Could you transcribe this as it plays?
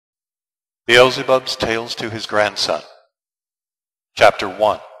Beelzebub's Tales to His Grandson. Chapter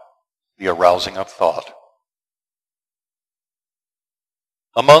 1. The Arousing of Thought.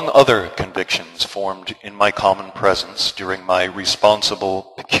 Among other convictions formed in my common presence during my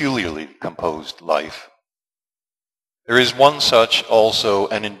responsible, peculiarly composed life, there is one such also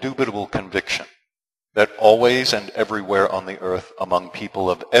an indubitable conviction that always and everywhere on the earth among people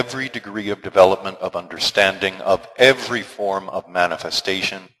of every degree of development of understanding, of every form of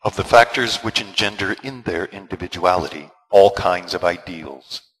manifestation, of the factors which engender in their individuality all kinds of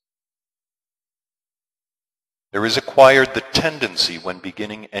ideals, there is acquired the tendency when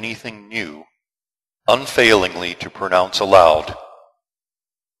beginning anything new, unfailingly to pronounce aloud,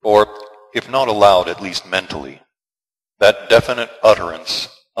 or if not aloud, at least mentally, that definite utterance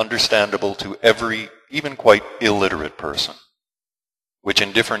understandable to every, even quite illiterate person, which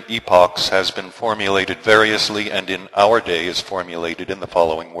in different epochs has been formulated variously and in our day is formulated in the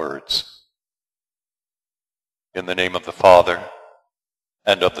following words: in the name of the Father,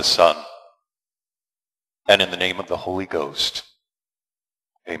 and of the Son, and in the name of the Holy Ghost.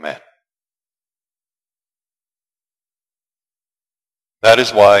 Amen. That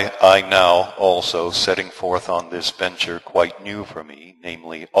is why I now also, setting forth on this venture quite new for me,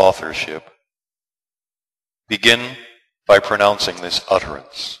 namely authorship, begin by pronouncing this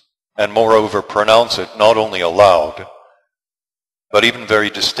utterance, and moreover pronounce it not only aloud, but even very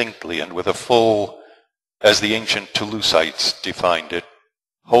distinctly and with a full, as the ancient Toulousites defined it,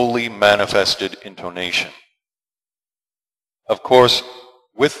 wholly manifested intonation. Of course,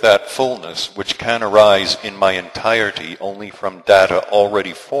 with that fullness which can arise in my entirety only from data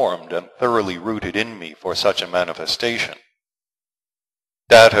already formed and thoroughly rooted in me for such a manifestation,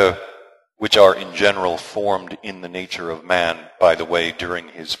 data which are in general formed in the nature of man, by the way, during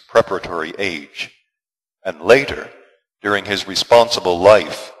his preparatory age, and later, during his responsible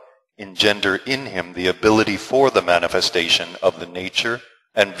life, engender in him the ability for the manifestation of the nature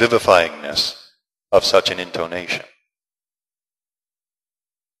and vivifyingness of such an intonation.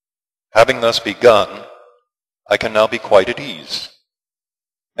 Having thus begun, I can now be quite at ease,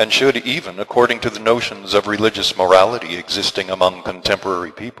 and should even, according to the notions of religious morality existing among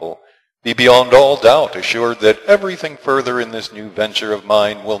contemporary people, be beyond all doubt assured that everything further in this new venture of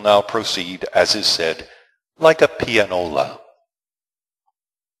mine will now proceed, as is said, like a pianola.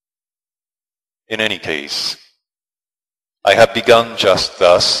 In any case, I have begun just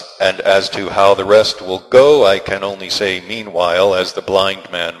thus, and as to how the rest will go, I can only say meanwhile, as the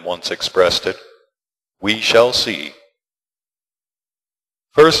blind man once expressed it, we shall see.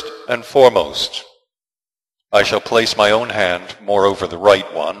 First and foremost, I shall place my own hand, moreover the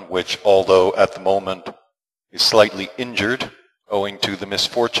right one, which, although at the moment is slightly injured, owing to the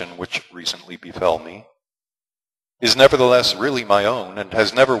misfortune which recently befell me, is nevertheless really my own, and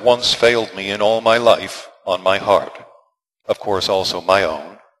has never once failed me in all my life, on my heart. Of course also my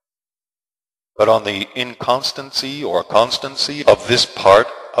own, but on the inconstancy or constancy of this part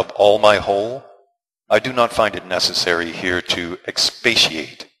of all my whole, I do not find it necessary here to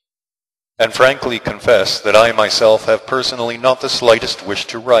expatiate, and frankly confess that I myself have personally not the slightest wish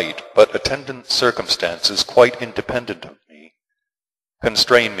to write, but attendant circumstances quite independent of me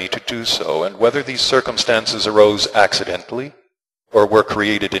constrain me to do so, and whether these circumstances arose accidentally or were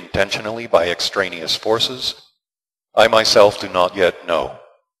created intentionally by extraneous forces, I myself do not yet know.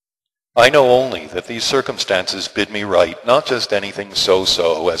 I know only that these circumstances bid me write not just anything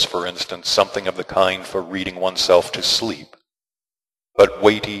so-so, as for instance something of the kind for reading oneself to sleep, but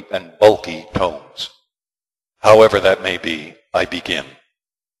weighty and bulky tomes. However that may be, I begin.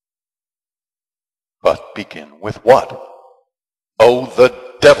 But begin with what? Oh, the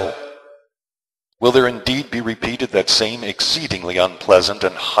devil! Will there indeed be repeated that same exceedingly unpleasant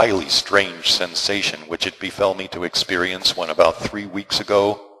and highly strange sensation which it befell me to experience when about 3 weeks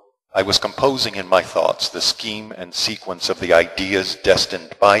ago I was composing in my thoughts the scheme and sequence of the ideas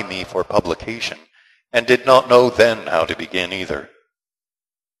destined by me for publication, and did not know then how to begin either?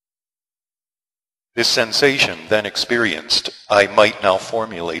 This sensation then experienced I might now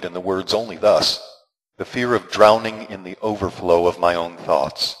formulate in the words only thus: the fear of drowning in the overflow of my own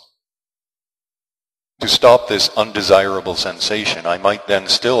thoughts. To stop this undesirable sensation, I might then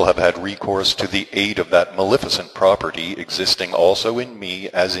still have had recourse to the aid of that maleficent property existing also in me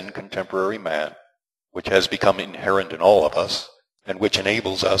as in contemporary man, which has become inherent in all of us, and which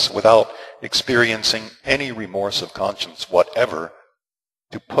enables us, without experiencing any remorse of conscience whatever,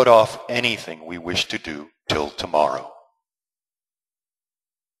 to put off anything we wish to do till tomorrow.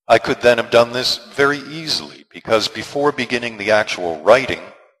 I could then have done this very easily, because before beginning the actual writing,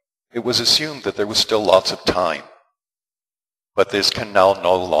 it was assumed that there was still lots of time. But this can now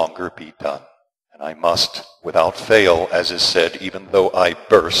no longer be done, and I must, without fail, as is said, even though I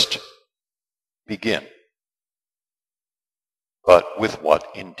burst, begin. But with what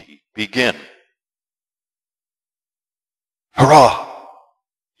indeed begin? Hurrah!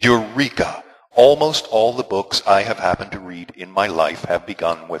 Eureka! Almost all the books I have happened to read in my life have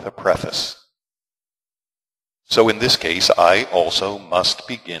begun with a preface. So in this case, I also must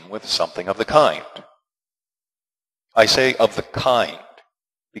begin with something of the kind. I say of the kind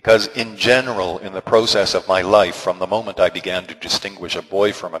because in general, in the process of my life, from the moment I began to distinguish a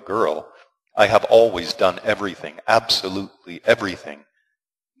boy from a girl, I have always done everything, absolutely everything,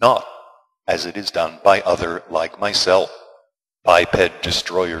 not as it is done by other like myself, biped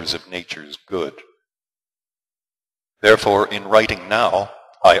destroyers of nature's good. Therefore, in writing now,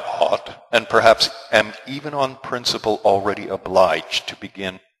 I ought, and perhaps am even on principle already obliged to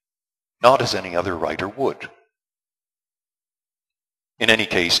begin not as any other writer would. In any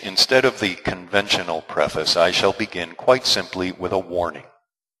case, instead of the conventional preface, I shall begin quite simply with a warning.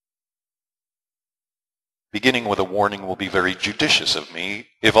 Beginning with a warning will be very judicious of me,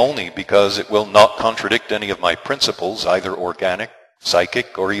 if only because it will not contradict any of my principles, either organic,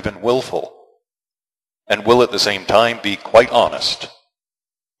 psychic, or even willful, and will at the same time be quite honest.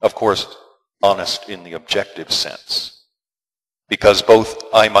 Of course, honest in the objective sense, because both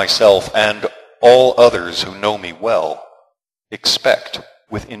I myself and all others who know me well expect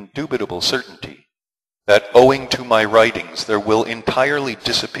with indubitable certainty that owing to my writings there will entirely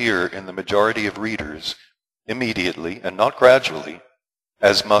disappear in the majority of readers immediately and not gradually,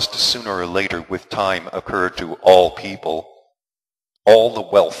 as must sooner or later with time occur to all people, all the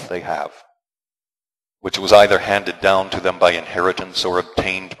wealth they have, which was either handed down to them by inheritance or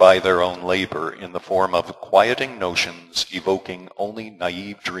obtained by their own labor in the form of quieting notions evoking only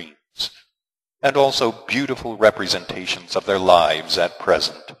naive dreams, and also beautiful representations of their lives at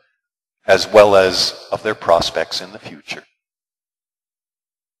present, as well as of their prospects in the future.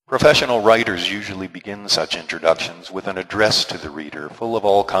 Professional writers usually begin such introductions with an address to the reader, full of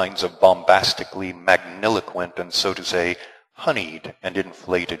all kinds of bombastically magniloquent and, so to say, honeyed and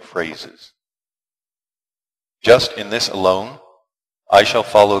inflated phrases. Just in this alone, I shall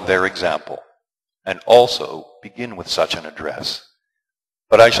follow their example, and also begin with such an address.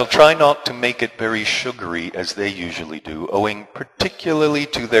 But I shall try not to make it very sugary as they usually do, owing particularly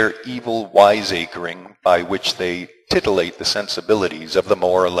to their evil wiseacring by which they titillate the sensibilities of the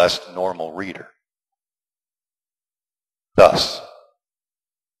more or less normal reader. Thus,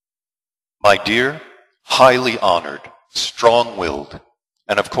 my dear, highly honored, strong-willed,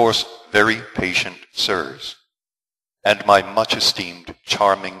 and of course very patient sirs, and my much esteemed,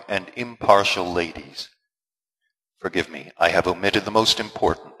 charming, and impartial ladies, forgive me, I have omitted the most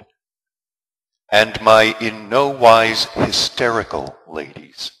important, and my in no wise hysterical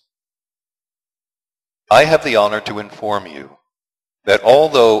ladies, I have the honor to inform you that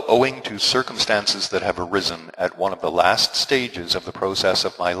although owing to circumstances that have arisen at one of the last stages of the process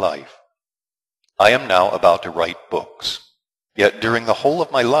of my life, I am now about to write books, yet during the whole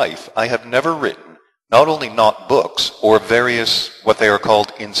of my life I have never written not only not books or various what they are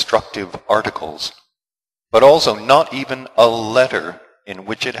called instructive articles, but also not even a letter in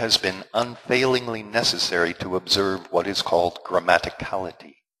which it has been unfailingly necessary to observe what is called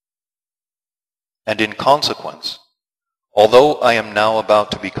grammaticality. And in consequence, although I am now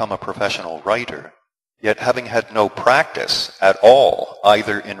about to become a professional writer, yet having had no practice at all,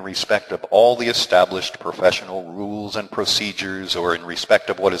 either in respect of all the established professional rules and procedures or in respect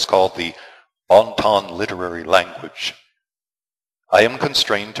of what is called the bon ton literary language, I am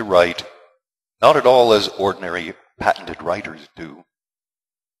constrained to write not at all as ordinary patented writers do,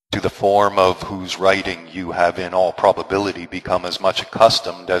 to the form of whose writing you have in all probability become as much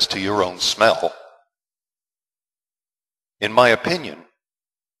accustomed as to your own smell. In my opinion,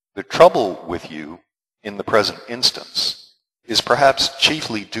 the trouble with you in the present instance is perhaps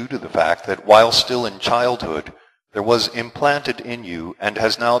chiefly due to the fact that while still in childhood, there was implanted in you and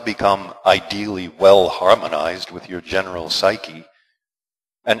has now become ideally well harmonized with your general psyche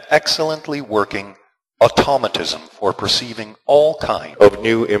an excellently working automatism for perceiving all kinds of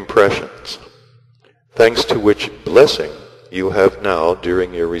new impressions, thanks to which blessing you have now,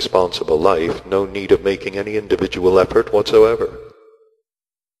 during your responsible life, no need of making any individual effort whatsoever.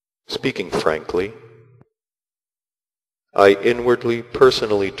 Speaking frankly, I inwardly,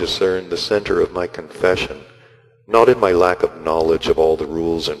 personally discern the center of my confession, not in my lack of knowledge of all the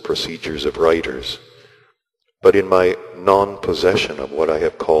rules and procedures of writers, but in my non-possession of what I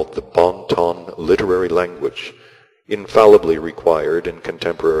have called the bon ton literary language, infallibly required in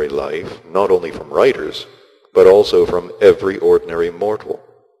contemporary life, not only from writers, but also from every ordinary mortal.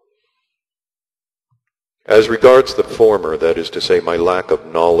 As regards the former, that is to say, my lack of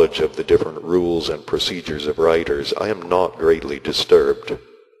knowledge of the different rules and procedures of writers, I am not greatly disturbed.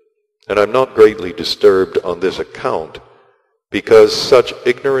 And I'm not greatly disturbed on this account, because such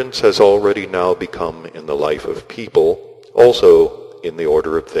ignorance has already now become in the life of people, also in the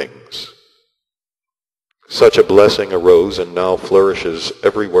order of things. Such a blessing arose and now flourishes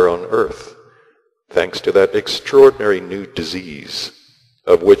everywhere on earth, thanks to that extraordinary new disease,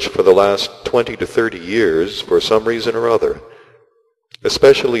 of which for the last 20 to 30 years, for some reason or other,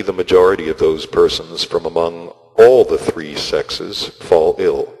 especially the majority of those persons from among all the three sexes fall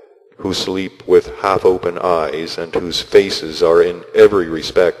ill, who sleep with half-open eyes and whose faces are in every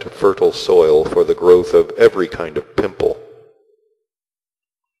respect fertile soil for the growth of every kind of pimple.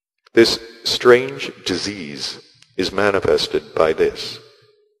 This strange disease is manifested by this,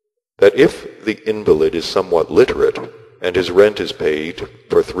 that if the invalid is somewhat literate, and his rent is paid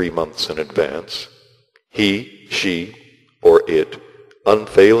for 3 months in advance, he, she, or it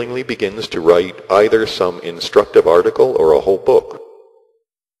unfailingly begins to write either some instructive article or a whole book.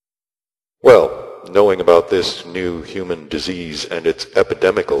 Well, knowing about this new human disease and its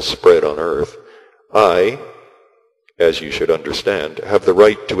epidemical spread on earth, I, as you should understand, have the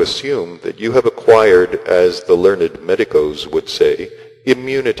right to assume that you have acquired, as the learned medicos would say,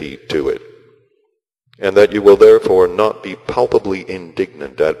 immunity to it, and that you will therefore not be palpably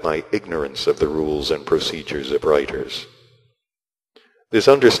indignant at my ignorance of the rules and procedures of writers. This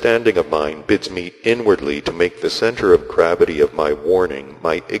understanding of mine bids me inwardly to make the center of gravity of my warning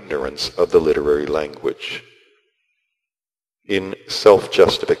my ignorance of the literary language. In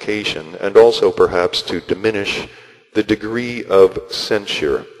self-justification, and also perhaps to diminish the degree of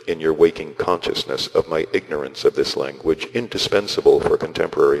censure in your waking consciousness of my ignorance of this language indispensable for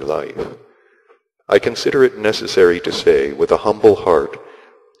contemporary life, I consider it necessary to say, with a humble heart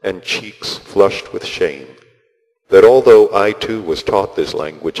and cheeks flushed with shame, that although I too was taught this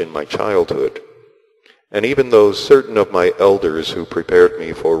language in my childhood, and even though certain of my elders who prepared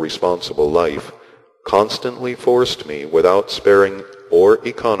me for responsible life constantly forced me, without sparing or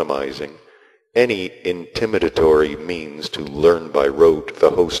economizing, any intimidatory means to learn by rote the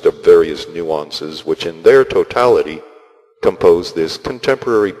host of various nuances which in their totality compose this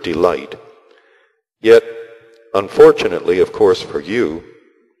contemporary delight, yet, unfortunately, of course for you,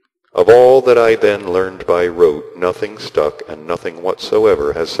 of all that I then learned by rote, nothing stuck and nothing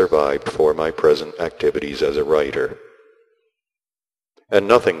whatsoever has survived for my present activities as a writer. And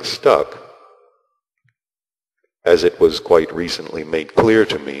nothing stuck, as it was quite recently made clear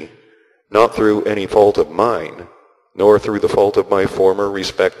to me, not through any fault of mine, nor through the fault of my former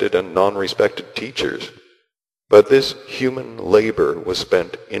respected and non-respected teachers, but this human labor was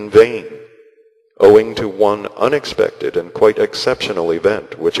spent in vain, owing to one unexpected and quite exceptional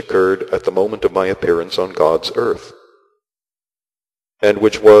event which occurred at the moment of my appearance on God's earth, and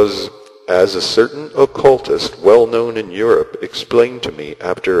which was, as a certain occultist well known in Europe explained to me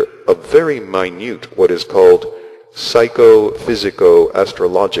after a very minute what is called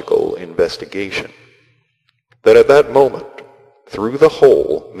psycho-physico-astrological investigation, that at that moment, through the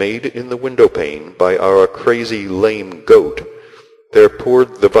hole made in the window pane by our crazy lame goat, there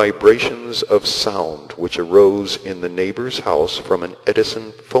poured the vibrations of sound which arose in the neighbor's house from an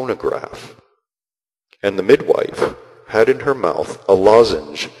Edison phonograph. And the midwife had in her mouth a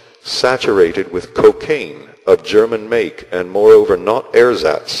lozenge saturated with cocaine of German make and moreover not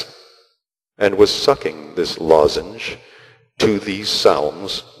ersatz, and was sucking this lozenge to these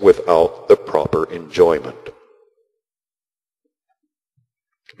sounds without the proper enjoyment.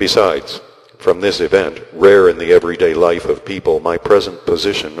 Besides, from this event, rare in the everyday life of people, my present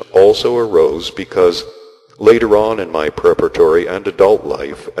position also arose because later on in my preparatory and adult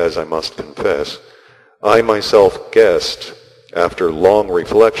life, as I must confess, I myself guessed, after long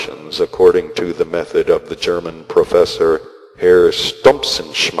reflections, according to the method of the German professor Herr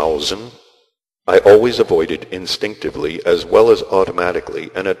Stumpfenschmausen, I always avoided instinctively as well as automatically,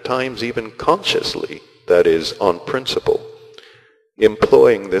 and at times even consciously, that is, on principle,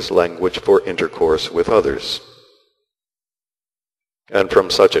 employing this language for intercourse with others. And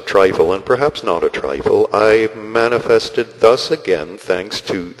from such a trifle, and perhaps not a trifle, I manifested thus again thanks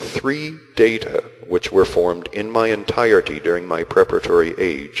to 3 data which were formed in my entirety during my preparatory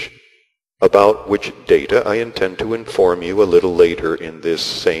age, about which data I intend to inform you a little later in this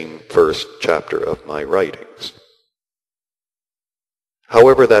same first chapter of my writings.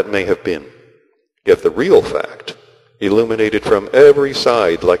 However that may have been, yet the real fact, illuminated from every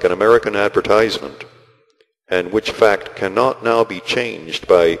side like an American advertisement, and which fact cannot now be changed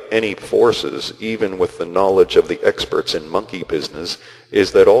by any forces, even with the knowledge of the experts in monkey business,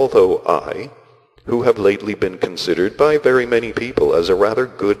 is that although I, who have lately been considered by very many people as a rather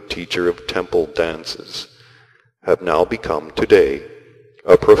good teacher of temple dances, have now become today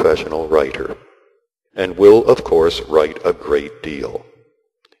a professional writer, and will, of course, write a great deal,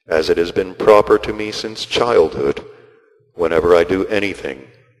 as it has been proper to me since childhood, whenever I do anything,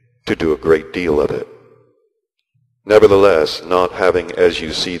 to do a great deal of it. Nevertheless, not having, as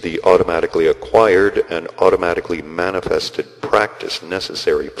you see, the automatically acquired and automatically manifested practice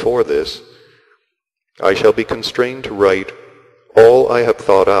necessary for this, I shall be constrained to write all I have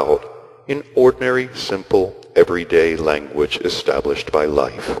thought out in ordinary, simple, everyday language established by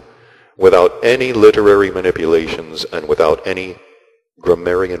life, without any literary manipulations and without any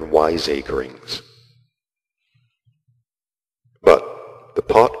grammarian wiseacrings. But the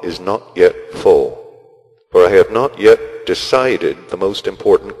pot is not yet full, for I have not yet decided the most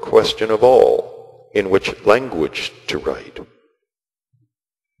important question of all, in which language to write.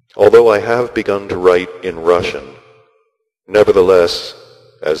 Although I have begun to write in Russian, nevertheless,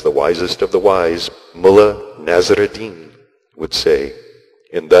 as the wisest of the wise, Mullah Nasruddin, would say,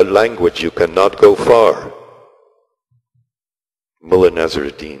 in that language you cannot go far. Mullah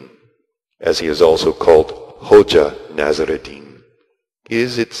Nasruddin, as he is also called Hoja Nasruddin,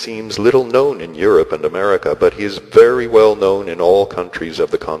 is, it seems, little known in Europe and America, but he is very well known in all countries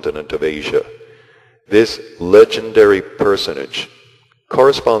of the continent of Asia. This legendary personage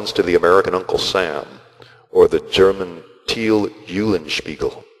corresponds to the American Uncle Sam, or the German Thiel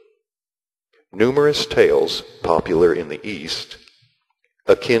Eulenspiegel. Numerous tales, popular in the East,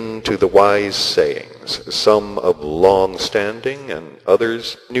 akin to the wise sayings, some of long standing and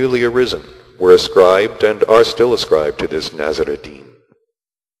others newly arisen, were ascribed and are still ascribed to this Nasruddin.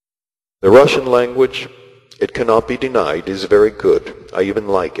 The Russian language, it cannot be denied, is very good. I even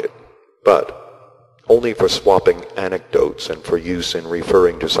like it, but only for swapping anecdotes and for use in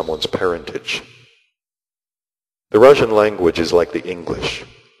referring to someone's parentage. The Russian language is like the English,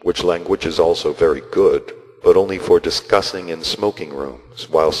 which language is also very good, but only for discussing in smoking rooms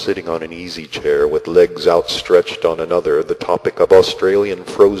while sitting on an easy chair with legs outstretched on another the topic of Australian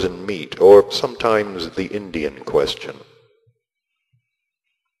frozen meat, or sometimes the Indian question.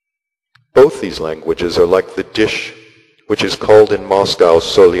 Both these languages are like the dish which is called in Moscow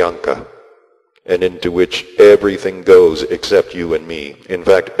solyanka, and into which everything goes except you and me. In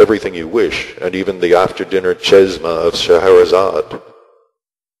fact, everything you wish, and even the after-dinner chesma of Scheherazade.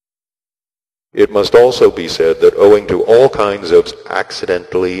 It must also be said that owing to all kinds of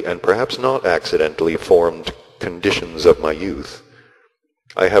accidentally and perhaps not accidentally formed conditions of my youth,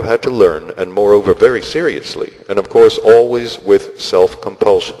 I have had to learn, and moreover very seriously, and of course always with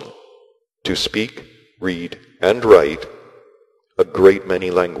self-compulsion, to speak, read, and write a great many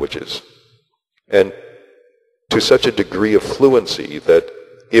languages, and to such a degree of fluency that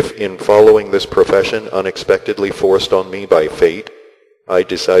if in following this profession unexpectedly forced on me by fate, I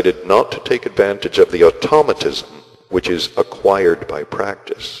decided not to take advantage of the automatism which is acquired by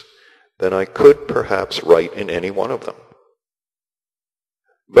practice, then I could perhaps write in any one of them.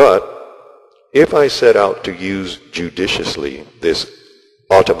 But if I set out to use judiciously this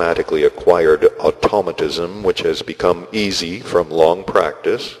automatically acquired automatism which has become easy from long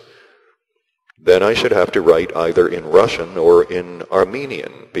practice, then I should have to write either in Russian or in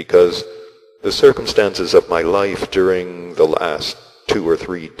Armenian, because the circumstances of my life during the last 2 or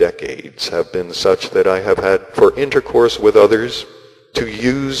 3 decades have been such that I have had, for intercourse with others, to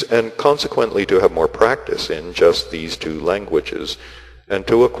use and consequently to have more practice in just these 2 languages, and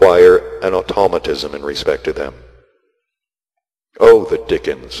to acquire an automatism in respect to them. Oh, the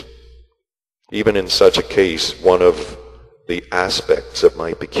dickens! Even in such a case, one of the aspects of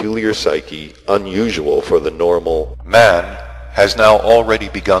my peculiar psyche, unusual for the normal man, has now already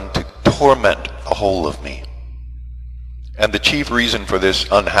begun to torment the whole of me. And the chief reason for this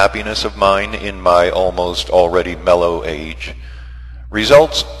unhappiness of mine in my almost already mellow age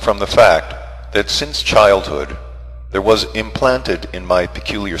results from the fact that since childhood there was implanted in my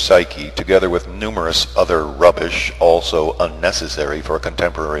peculiar psyche, together with numerous other rubbish also unnecessary for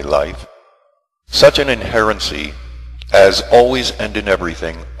contemporary life, such an inherency as always and in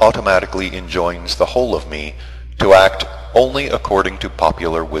everything automatically enjoins the whole of me to act only according to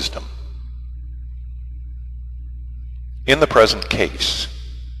popular wisdom. In the present case,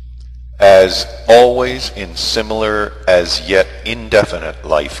 as always in similar as yet indefinite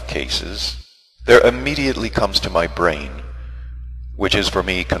life cases, there immediately comes to my brain, which is for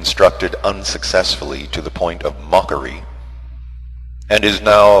me constructed unsuccessfully to the point of mockery, and is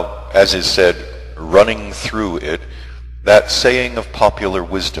now, as is said, running through it that saying of popular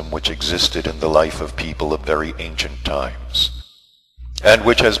wisdom which existed in the life of people of very ancient times, and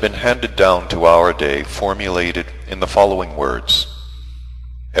which has been handed down to our day, formulated in the following words: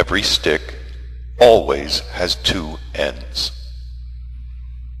 every stick always has two ends.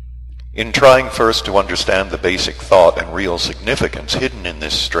 In trying first to understand the basic thought and real significance hidden in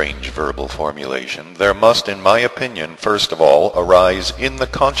this strange verbal formulation, there must, in my opinion, first of all, arise in the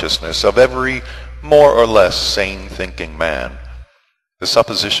consciousness of every more or less sane-thinking man the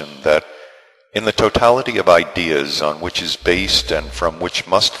supposition that in the totality of ideas on which is based and from which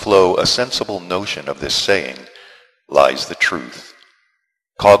must flow a sensible notion of this saying lies the truth,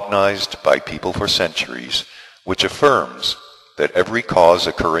 cognized by people for centuries, which affirms that every cause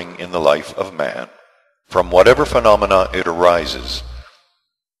occurring in the life of man, from whatever phenomena it arises,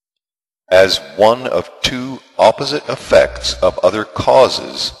 as one of two opposite effects of other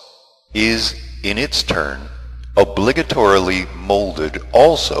causes, is in its turn obligatorily molded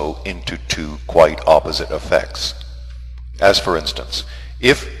also into two quite opposite effects. As for instance,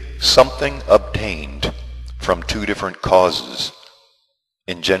 if something obtained from two different causes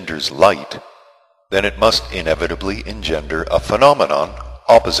engenders light, then it must inevitably engender a phenomenon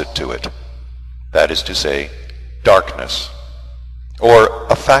opposite to it, that is to say, darkness, or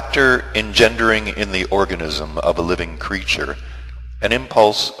a factor engendering in the organism of a living creature an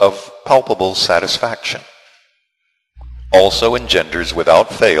impulse of palpable satisfaction, also engenders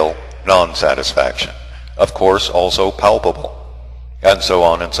without fail non-satisfaction, of course also palpable, and so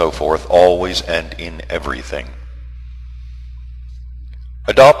on and so forth, always and in everything.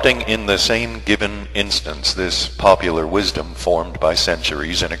 Adopting in the same given instance this popular wisdom formed by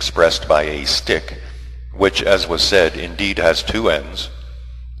centuries and expressed by a stick, which, as was said, indeed has two ends,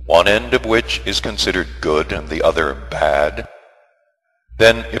 one end of which is considered good and the other bad,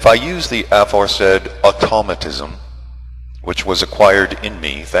 then if I use the aforesaid automatism, which was acquired in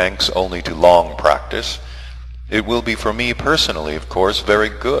me thanks only to long practice, it will be for me personally, of course, very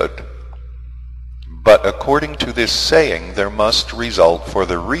good. But according to this saying, there must result for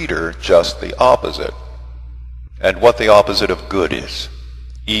the reader just the opposite. And what the opposite of good is,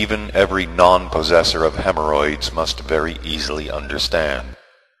 even every non-possessor of hemorrhoids must very easily understand.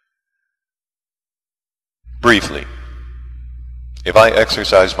 Briefly, if I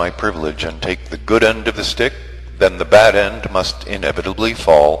exercise my privilege and take the good end of the stick, then the bad end must inevitably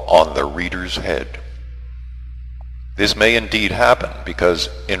fall on the reader's head. This may indeed happen because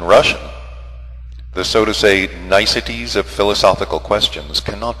in Russian, the so to say niceties of philosophical questions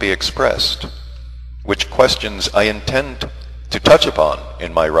cannot be expressed, which questions I intend to touch upon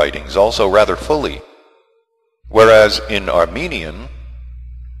in my writings also rather fully, whereas in Armenian,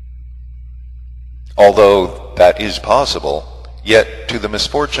 although that is possible, yet to the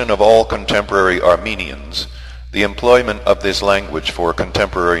misfortune of all contemporary Armenians, the employment of this language for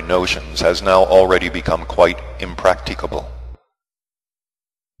contemporary notions has now already become quite impracticable.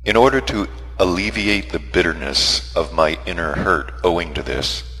 In order to alleviate the bitterness of my inner hurt owing to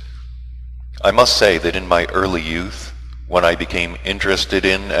this, I must say that in my early youth, when I became interested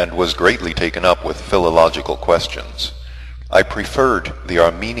in and was greatly taken up with philological questions, I preferred the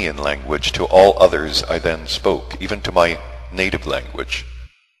Armenian language to all others I then spoke, even to my native language.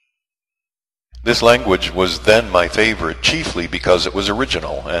 This language was then my favorite, chiefly because it was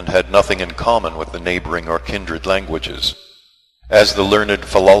original and had nothing in common with the neighboring or kindred languages. As the learned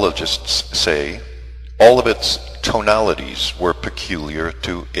philologists say, all of its tonalities were peculiar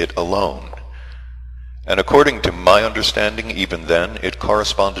to it alone. And according to my understanding, even then, it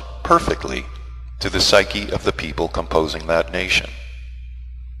corresponded perfectly to the psyche of the people composing that nation.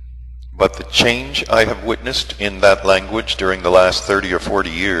 But the change I have witnessed in that language during the last 30 or 40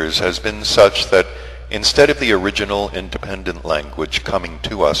 years has been such that instead of the original independent language coming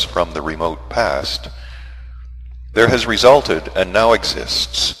to us from the remote past, there has resulted and now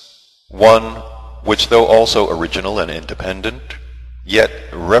exists one which, though also original and independent, yet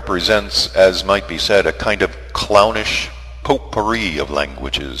represents, as might be said, a kind of clownish potpourri of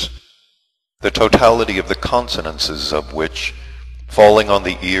languages, the totality of the consonances of which, falling on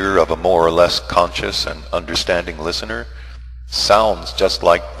the ear of a more or less conscious and understanding listener, sounds just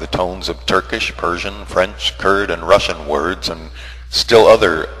like the tones of Turkish, Persian, French, Kurd, and Russian words, and still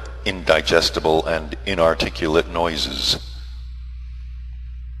other indigestible and inarticulate noises.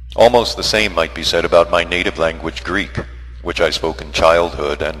 Almost the same might be said about my native language, Greek, which I spoke in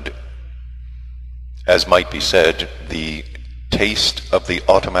childhood, and, as might be said, the taste of the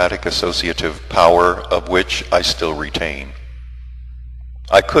automatic associative power of which I still retain.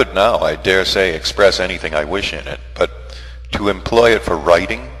 I could now, I dare say, express anything I wish in it, but to employ it for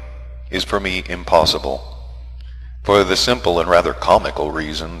writing is for me impossible, for the simple and rather comical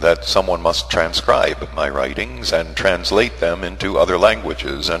reason that someone must transcribe my writings and translate them into other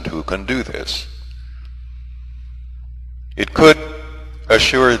languages, and who can do this? It could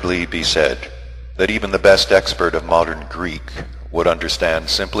assuredly be said that even the best expert of modern Greek would understand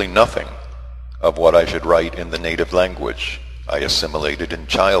simply nothing of what I should write in the native language I assimilated in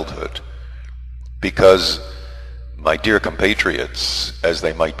childhood, because my dear compatriots, as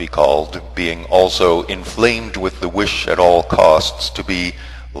they might be called, being also inflamed with the wish at all costs to be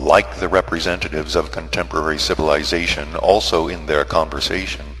like the representatives of contemporary civilization also in their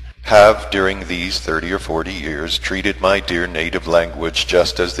conversation, have during these 30 or 40 years treated my dear native language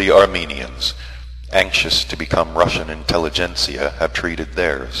just as the Armenians, anxious to become Russian intelligentsia, have treated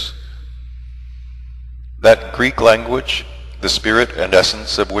theirs. That Greek language, the spirit and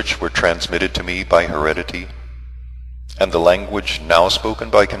essence of which were transmitted to me by heredity, and the language now spoken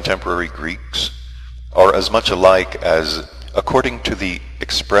by contemporary Greeks, are as much alike as, according to the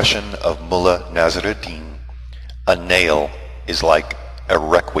expression of Mullah Nasruddin, a nail is like a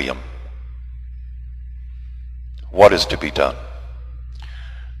requiem. What is to be done?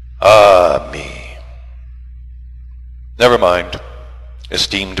 Ah, me. Never mind,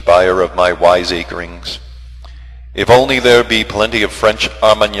 esteemed buyer of my wiseacrings. If only there be plenty of French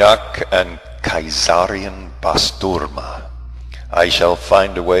Armagnac and Kaisarian Basturma, I shall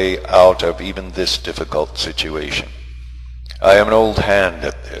find a way out of even this difficult situation. I am an old hand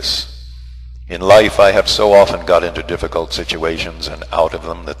at this. In life I have so often got into difficult situations and out of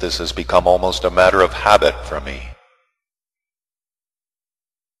them that this has become almost a matter of habit for me.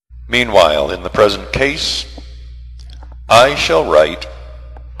 Meanwhile, in the present case, I shall write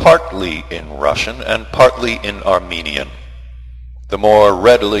partly in Russian and partly in Armenian. The more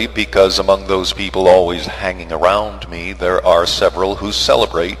readily because among those people always hanging around me there are several who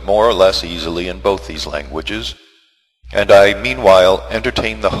celebrate more or less easily in both these languages, and I meanwhile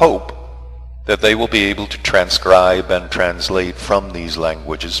entertain the hope that they will be able to transcribe and translate from these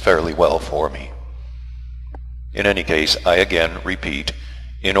languages fairly well for me. In any case, I again repeat,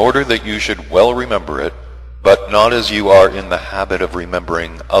 in order that you should well remember it, but not as you are in the habit of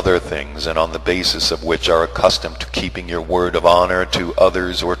remembering other things and on the basis of which are accustomed to keeping your word of honor to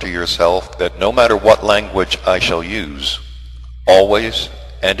others or to yourself, that no matter what language I shall use, always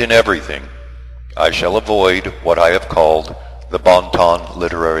and in everything, I shall avoid what I have called the bon ton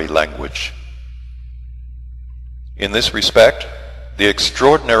literary language. In this respect, the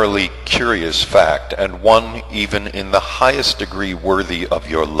extraordinarily curious fact, and one even in the highest degree worthy of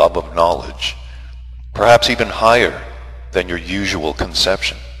your love of knowledge, perhaps even higher than your usual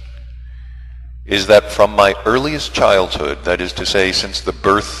conception, is that from my earliest childhood, that is to say, since the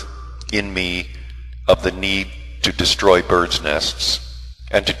birth in me of the need to destroy birds' nests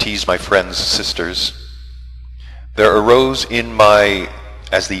and to tease my friends' sisters, there arose in my,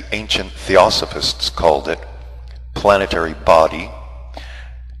 as the ancient theosophists called it, planetary body,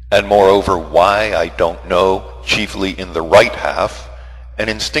 and moreover, why I don't know, chiefly in the right half, an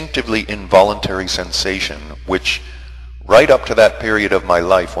instinctively involuntary sensation which, right up to that period of my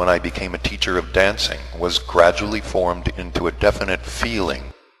life when I became a teacher of dancing, was gradually formed into a definite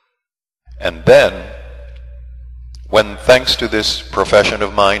feeling. And then, when thanks to this profession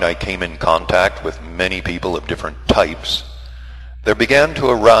of mine I came in contact with many people of different types, there began to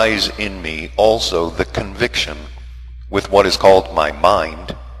arise in me also the conviction, with what is called my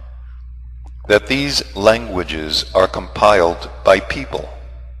mind, that these languages are compiled by people,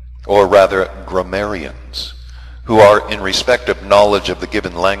 or rather grammarians, who are in respect of knowledge of the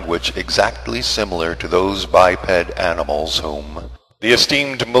given language exactly similar to those biped animals whom the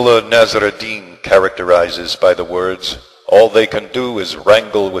esteemed Mullah Nasruddin characterizes by the words, "All they can do is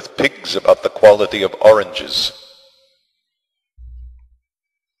wrangle with pigs about the quality of oranges."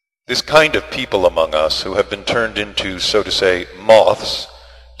 This kind of people among us who have been turned into, so to say, moths,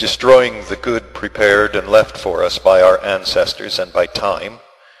 destroying the good prepared and left for us by our ancestors and by time,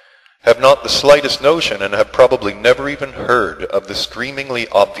 have not the slightest notion and have probably never even heard of the screamingly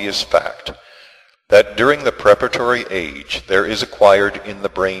obvious fact that during the preparatory age there is acquired in the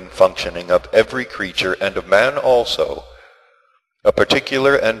brain functioning of every creature, and of man also, a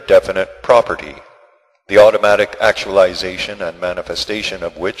particular and definite property, the automatic actualization and manifestation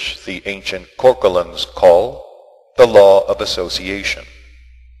of which the ancient Corcolans call the law of association,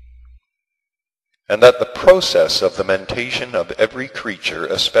 and that the process of the mentation of every creature,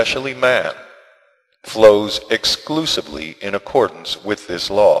 especially man, flows exclusively in accordance with this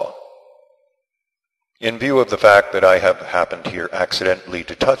law. In view of the fact that I have happened here accidentally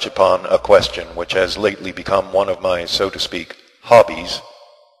to touch upon a question which has lately become one of my, so to speak, hobbies,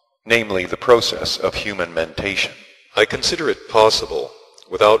 namely the process of human mentation. I consider it possible,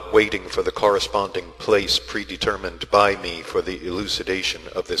 without waiting for the corresponding place predetermined by me for the elucidation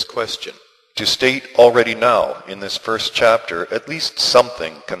of this question, to state already now in this first chapter at least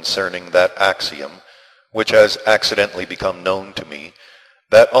something concerning that axiom which has accidentally become known to me,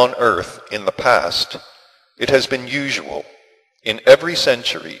 that on earth in the past it has been usual in every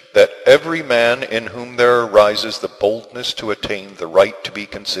century that every man in whom there arises the boldness to attain the right to be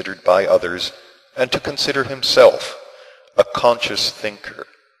considered by others and to consider himself a conscious thinker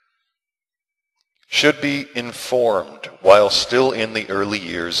should be informed while still in the early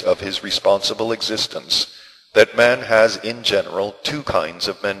years of his responsible existence that man has in general two kinds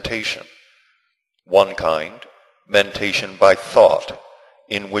of mentation. One kind, mentation by thought,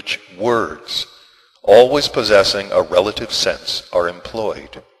 in which words, always possessing a relative sense, are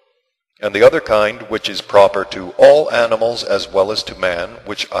employed, and the other kind, which is proper to all animals as well as to man,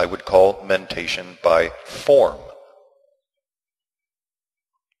 which I would call mentation by form.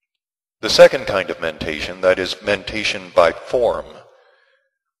 The second kind of mentation, that is, mentation by form,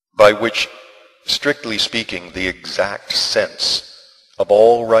 by which, strictly speaking, the exact sense of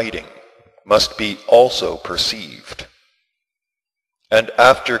all writing must be also perceived, and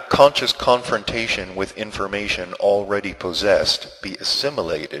after conscious confrontation with information already possessed, be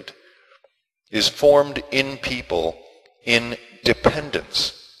assimilated, is formed in people in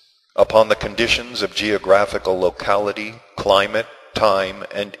dependence upon the conditions of geographical locality, climate, time,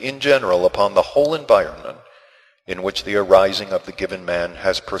 and in general upon the whole environment in which the arising of the given man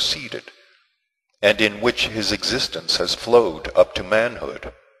has proceeded, and in which his existence has flowed up to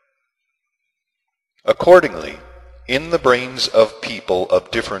manhood. Accordingly, in the brains of people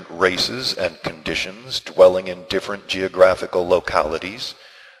of different races and conditions dwelling in different geographical localities,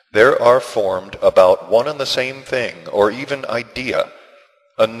 there are formed about one and the same thing, or even idea,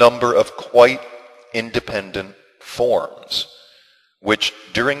 a number of quite independent forms, which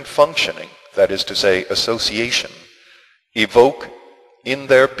during functioning, that is to say, association, evoke in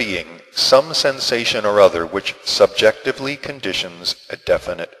their being some sensation or other which subjectively conditions a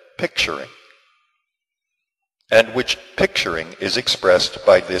definite picturing, and which picturing is expressed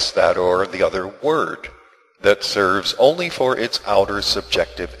by this, that, or the other word that serves only for its outer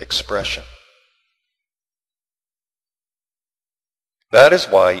subjective expression. That is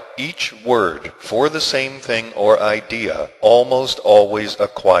why each word for the same thing or idea almost always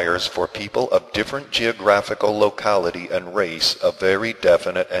acquires for people of different geographical locality and race a very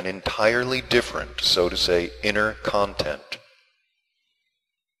definite and entirely different, so to say, inner content.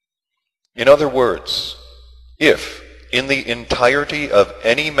 In other words, if in the entirety of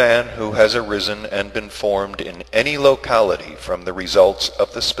any man who has arisen and been formed in any locality from the results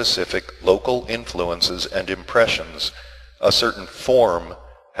of the specific local influences and impressions, a certain form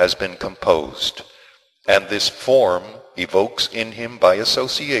has been composed, and this form evokes in him by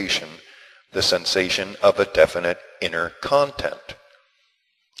association the sensation of a definite inner content,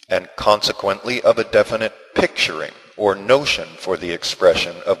 and consequently of a definite picturing or notion for the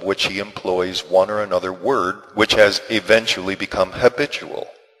expression of which he employs one or another word which has eventually become habitual,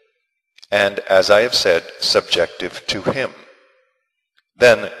 and, as I have said, subjective to him.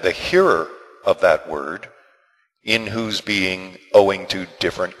 Then the hearer of that word, in whose being, owing to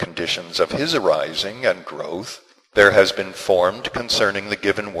different conditions of his arising and growth, there has been formed concerning the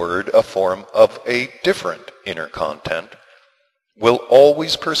given word a form of a different inner content, will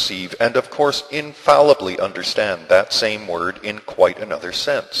always perceive and of course infallibly understand that same word in quite another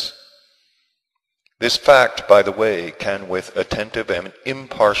sense. This fact, by the way, can with attentive and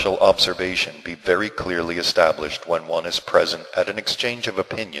impartial observation be very clearly established when one is present at an exchange of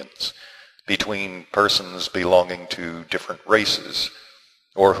opinions between persons belonging to different races,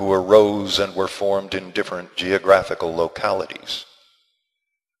 or who arose and were formed in different geographical localities.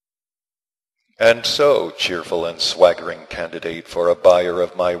 And so, cheerful and swaggering candidate for a buyer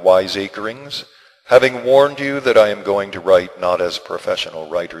of my wiseacrings, having warned you that I am going to write not as professional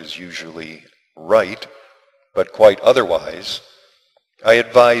writers usually write, but quite otherwise, I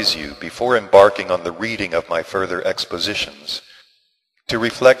advise you, before embarking on the reading of my further expositions, to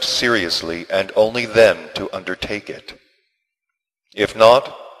reflect seriously and only then to undertake it. If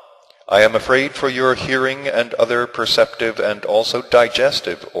not, I am afraid for your hearing and other perceptive and also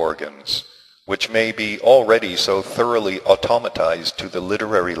digestive organs, which may be already so thoroughly automatized to the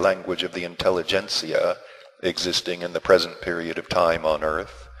literary language of the intelligentsia existing in the present period of time on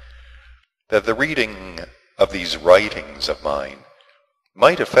earth, that the reading of these writings of mine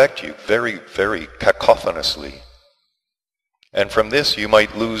might affect you very, very cacophonously, and from this you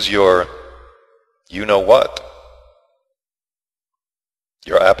might lose your you-know-what.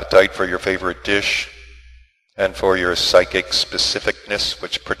 your appetite for your favorite dish, and for your psychic specificness,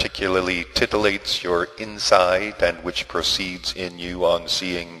 which particularly titillates your inside and which proceeds in you on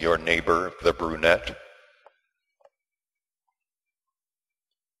seeing your neighbor, the brunette.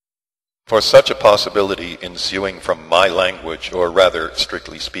 For such a possibility ensuing from my language, or rather,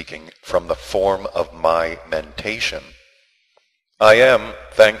 strictly speaking, from the form of my mentation, I am,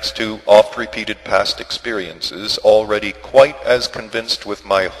 thanks to oft-repeated past experiences, already quite as convinced with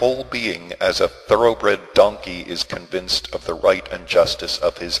my whole being as a thoroughbred donkey is convinced of the right and justice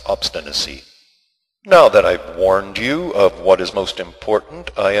of his obstinacy. Now that I've warned you of what is most important,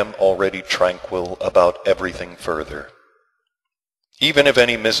 I am already tranquil about everything further. Even if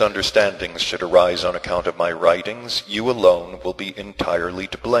any misunderstandings should arise on account of my writings, you alone will be entirely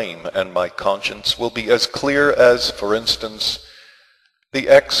to blame, and my conscience will be as clear as, for instance, the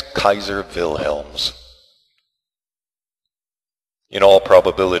ex-Kaiser Wilhelm's. In all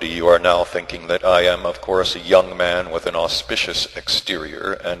probability you are now thinking that I am, of course, a young man with an auspicious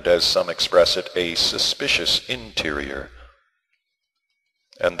exterior, and as some express it, a suspicious interior,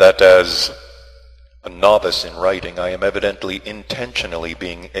 and that as a novice in writing I am evidently intentionally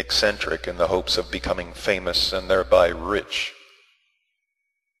being eccentric in the hopes of becoming famous and thereby rich.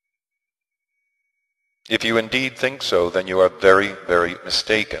 If you indeed think so, then you are very, very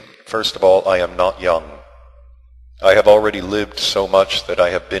mistaken. First of all, I am not young. I have already lived so much that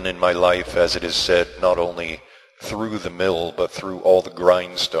I have been in my life, as it is said, not only through the mill, but through all the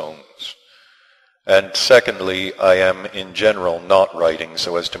grindstones. And secondly, I am in general not writing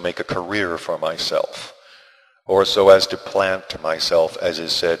so as to make a career for myself, or so as to plant myself, as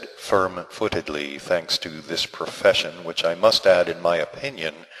is said, firm-footedly, thanks to this profession, which I must add, in my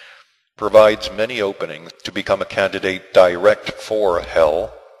opinion, provides many openings to become a candidate direct for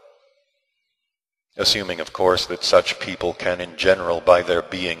hell, assuming, of course, that such people can in general by their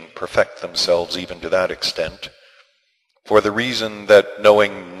being perfect themselves even to that extent, for the reason that,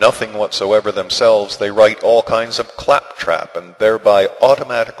 knowing nothing whatsoever themselves, they write all kinds of claptrap, and thereby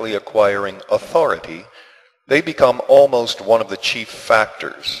automatically acquiring authority, they become almost one of the chief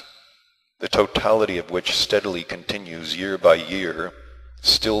factors, the totality of which steadily continues year by year,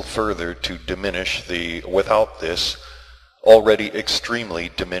 still further to diminish the, without this, already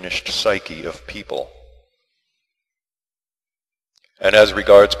extremely diminished psyche of people. And as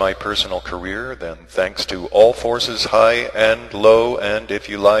regards my personal career, then thanks to all forces high and low, and if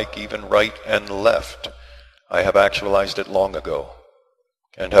you like, even right and left, I have actualized it long ago,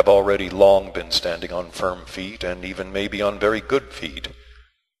 and have already long been standing on firm feet, and even maybe on very good feet.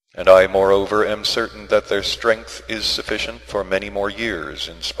 And I, moreover, am certain that their strength is sufficient for many more years,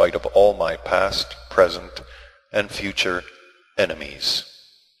 in spite of all my past, present, and future enemies.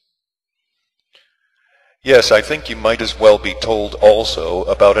 Yes, I think you might as well be told also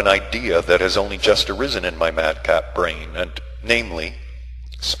about an idea that has only just arisen in my madcap brain, and namely,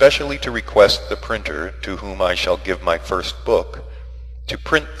 specially to request the printer, to whom I shall give my first book, to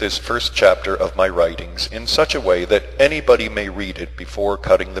print this first chapter of my writings in such a way that anybody may read it before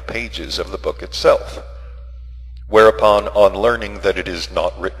cutting the pages of the book itself. Whereupon, on learning that it is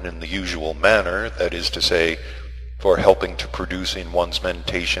not written in the usual manner, that is to say, for helping to produce in one's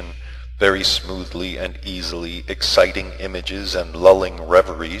mentation very smoothly and easily exciting images and lulling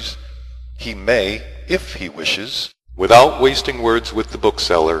reveries, he may, if he wishes, without wasting words with the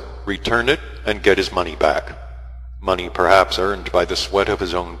bookseller, return it and get his money back. Money perhaps earned by the sweat of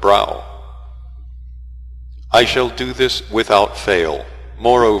his own brow. I shall do this without fail,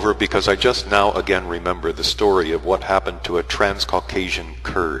 moreover because I just now again remember the story of what happened to a Transcaucasian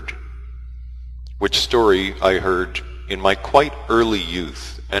Kurd, which story I heard in my quite early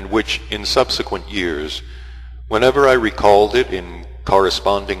youth, and which in subsequent years, whenever I recalled it in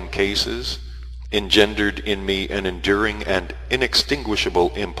corresponding cases, engendered in me an enduring and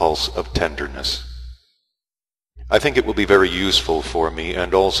inextinguishable impulse of tenderness. I think it will be very useful for me,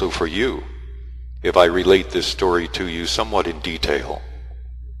 and also for you, if I relate this story to you somewhat in detail.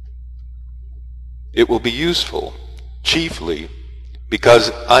 It will be useful, chiefly,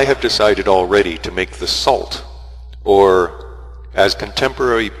 because I have decided already to make the salt, or, as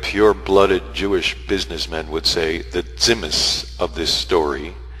contemporary pure-blooded Jewish businessmen would say, the tzimis of this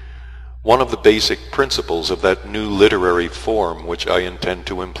story, one of the basic principles of that new literary form which I intend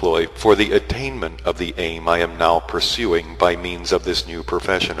to employ for the attainment of the aim I am now pursuing by means of this new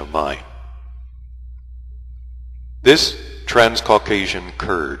profession of mine. This Transcaucasian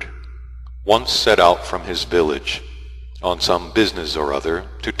Kurd once set out from his village, on some business or other,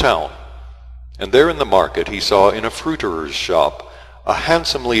 to town, and there in the market he saw in a fruiterer's shop a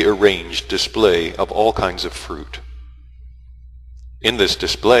handsomely arranged display of all kinds of fruit. In this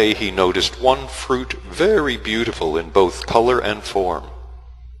display he noticed one fruit very beautiful in both color and form,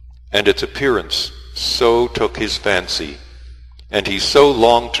 and its appearance so took his fancy, and he so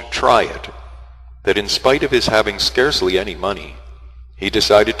longed to try it, that in spite of his having scarcely any money, he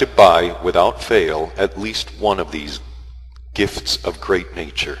decided to buy without fail at least one of these gifts of great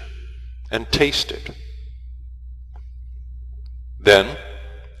nature, and taste it. Then,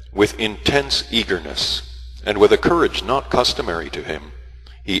 with intense eagerness, and with a courage not customary to him,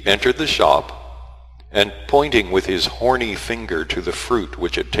 he entered the shop, and pointing with his horny finger to the fruit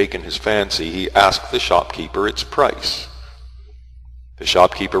which had taken his fancy, he asked the shopkeeper its price. The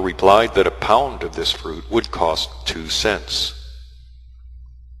shopkeeper replied that a pound of this fruit would cost 2 cents.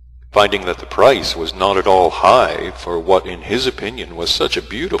 Finding that the price was not at all high for what in his opinion was such a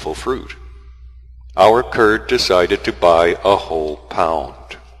beautiful fruit, our Kurd decided to buy a whole pound.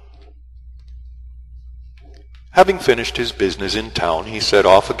 Having finished his business in town, he set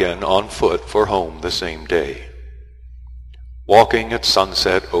off again on foot for home the same day. Walking at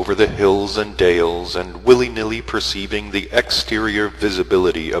sunset over the hills and dales, and willy-nilly perceiving the exterior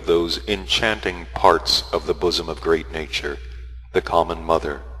visibility of those enchanting parts of the bosom of great nature, the common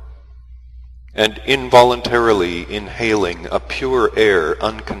mother, and involuntarily inhaling a pure air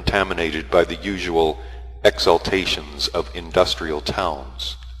uncontaminated by the usual exaltations of industrial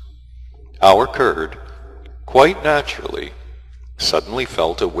towns, our Kurd, quite naturally, suddenly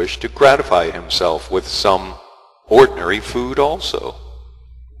felt a wish to gratify himself with some ordinary food also.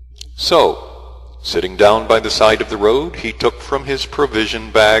 So, sitting down by the side of the road, he took from his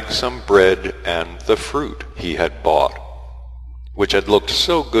provision bag some bread and the fruit he had bought, which had looked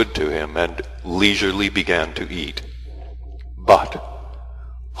so good to him, and leisurely began to eat. But,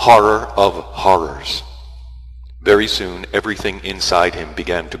 horror of horrors, very soon everything inside him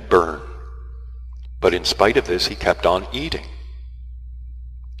began to burn. But in spite of this, he kept on eating.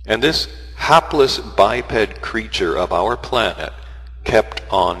 And this hapless biped creature of our planet kept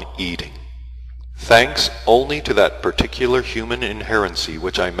on eating, thanks only to that particular human inherency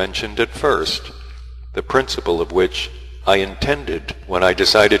which I mentioned at first, the principle of which I intended when I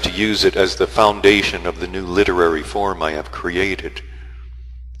decided to use it as the foundation of the new literary form I have created,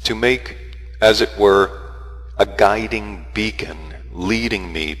 to make, as it were, a guiding beacon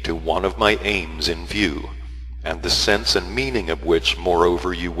leading me to one of my aims in view, and the sense and meaning of which,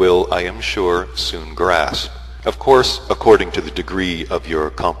 moreover, you will, I am sure, soon grasp, of course, according to the degree of your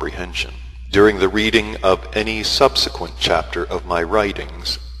comprehension, during the reading of any subsequent chapter of my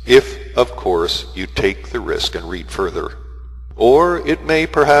writings, if, of course, you take the risk and read further. Or it may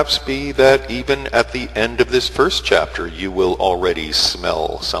perhaps be that even at the end of this first chapter you will already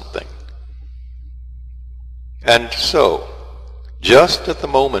smell something. And so, just at the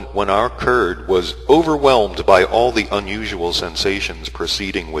moment when our Kurd was overwhelmed by all the unusual sensations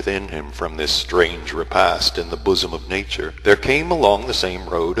proceeding within him from this strange repast in the bosom of nature, there came along the same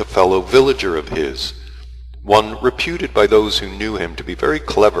road a fellow villager of his, one reputed by those who knew him to be very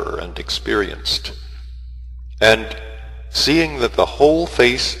clever and experienced. And seeing that the whole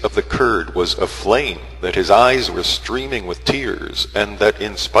face of the Kurd was aflame, that his eyes were streaming with tears, and that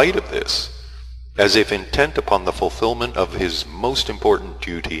in spite of this, as if intent upon the fulfillment of his most important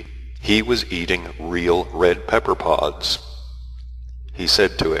duty, he was eating real red pepper pods, he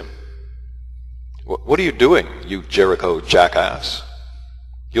said to him, "What are you doing, you Jericho jackass?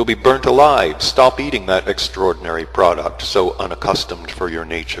 You'll be burnt alive. Stop eating that extraordinary product, so unaccustomed for your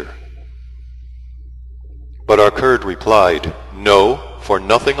nature." But our Kurd replied, "No, for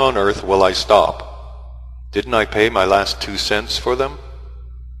nothing on earth will I stop. Didn't I pay my last 2 cents for them?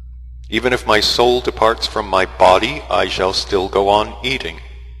 Even if my soul departs from my body, I shall still go on eating."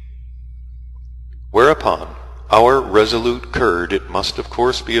 Whereupon, our resolute Kurd, it must of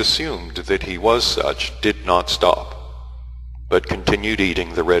course be assumed that he was such, did not stop, but continued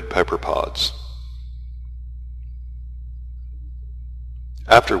eating the red pepper pods.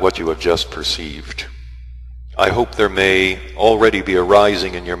 After what you have just perceived, I hope there may already be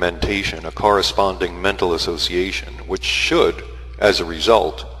arising in your mentation a corresponding mental association which should, as a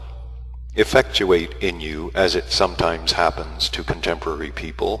result, effectuate in you, as it sometimes happens to contemporary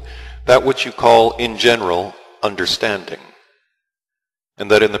people, that which you call in general understanding, and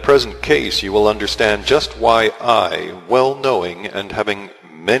that in the present case you will understand just why I, well knowing and having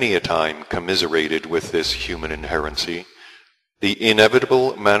many a time commiserated with this human inherency, the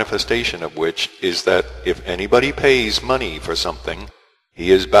inevitable manifestation of which is that if anybody pays money for something,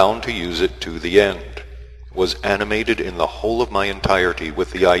 he is bound to use it to the end, was animated in the whole of my entirety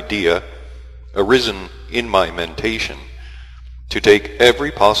with the idea, arisen in my mentation, to take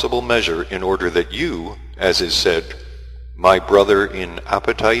every possible measure in order that you, as is said, my brother in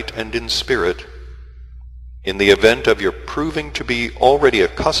appetite and in spirit, in the event of your proving to be already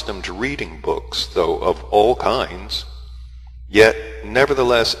accustomed to reading books, though of all kinds, yet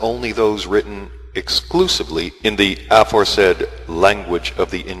nevertheless only those written exclusively in the aforesaid language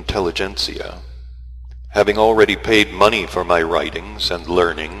of the intelligentsia, having already paid money for my writings and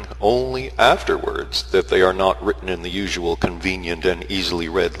learning only afterwards that they are not written in the usual convenient and easily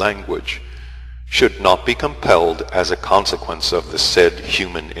read language, should not be compelled as a consequence of the said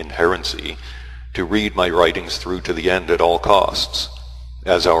human inherency to read my writings through to the end at all costs,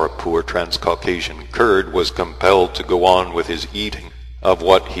 as our poor Transcaucasian Kurd was compelled to go on with his eating of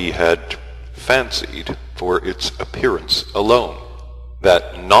what he had fancied for its appearance alone,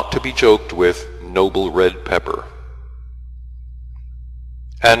 that not to be joked with noble red pepper.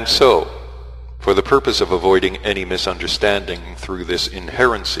 And so, for the purpose of avoiding any misunderstanding through this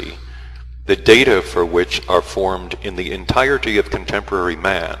inherency, the data for which are formed in the entirety of contemporary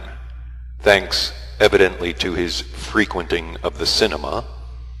man, thanks evidently to his frequenting of the cinema,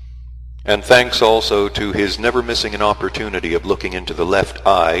 and thanks also to his never missing an opportunity of looking into the left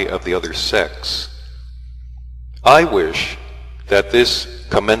eye of the other sex, I wish that this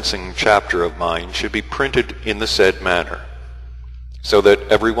commencing chapter of mine should be printed in the said manner, so that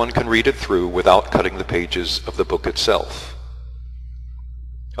everyone can read it through without cutting the pages of the book itself.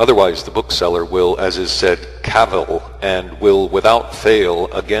 Otherwise the bookseller will, as is said, cavil, and will without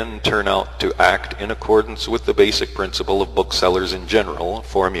fail again turn out to act in accordance with the basic principle of booksellers in general,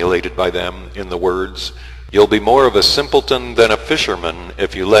 formulated by them in the words, "You'll be more of a simpleton than a fisherman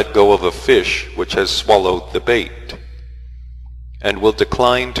if you let go of a fish which has swallowed the bait," and will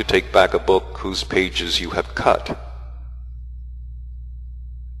decline to take back a book whose pages you have cut.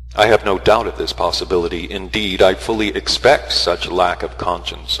 I have no doubt of this possibility. Indeed, I fully expect such lack of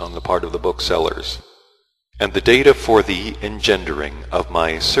conscience on the part of the booksellers. And the data for the engendering of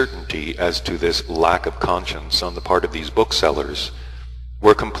my certainty as to this lack of conscience on the part of these booksellers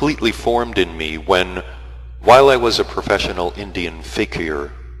were completely formed in me when, while I was a professional Indian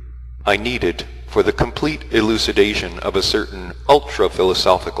fakir, I needed, for the complete elucidation of a certain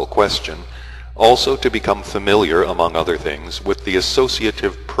ultra-philosophical question, also to become familiar, among other things, with the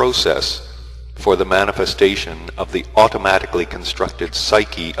associative process for the manifestation of the automatically constructed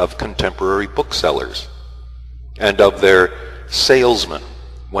psyche of contemporary booksellers, and of their salesmen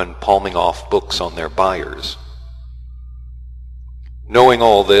when palming off books on their buyers. Knowing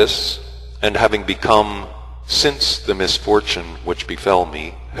all this, and having become, since the misfortune which befell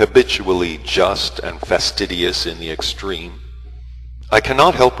me, habitually just and fastidious in the extreme, I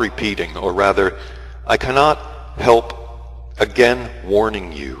cannot help repeating, or rather, I cannot help again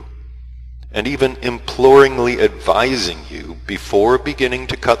warning you, and even imploringly advising you, before beginning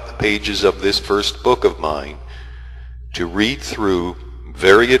to cut the pages of this first book of mine, to read through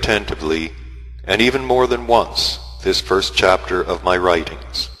very attentively, and even more than once, this first chapter of my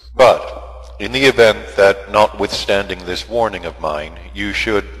writings. But, in the event that, notwithstanding this warning of mine, you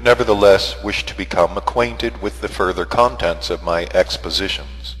should nevertheless wish to become acquainted with the further contents of my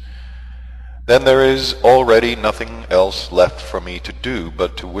expositions, then there is already nothing else left for me to do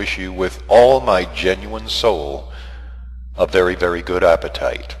but to wish you with all my genuine soul a very, very good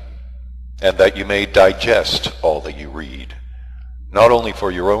appetite, and that you may digest all that you read, not only for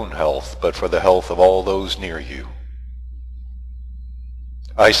your own health, but for the health of all those near you.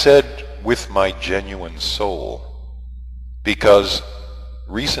 I said with my genuine soul, because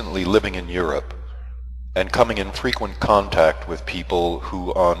recently living in Europe and coming in frequent contact with people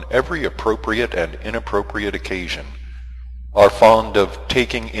who on every appropriate and inappropriate occasion are fond of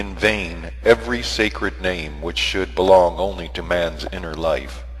taking in vain every sacred name which should belong only to man's inner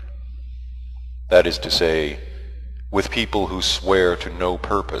life, that is to say, with people who swear to no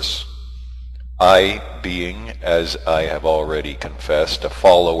purpose, I being, as I have already confessed, a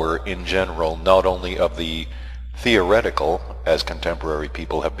follower in general not only of the theoretical, as contemporary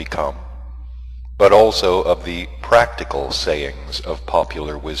people have become, but also of the practical sayings of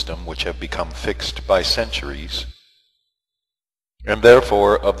popular wisdom which have become fixed by centuries, and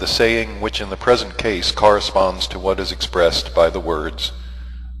therefore of the saying which in the present case corresponds to what is expressed by the words,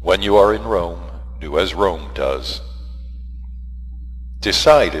 "When you are in Rome, do as Rome does,"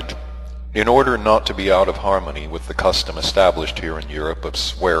 decided, in order not to be out of harmony with the custom established here in Europe of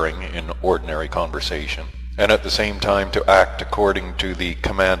swearing in ordinary conversation, and at the same time to act according to the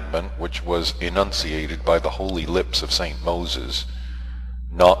commandment which was enunciated by the holy lips of Saint Moses,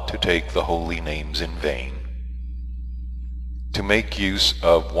 not to take the holy names in vain, to make use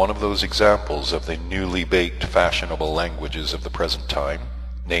of one of those examples of the newly baked fashionable languages of the present time,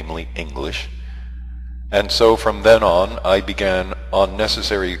 namely English, And so from then on I began on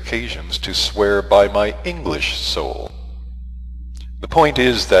necessary occasions to swear by my English soul. The point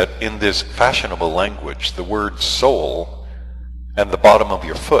is that in this fashionable language, the word soul and the bottom of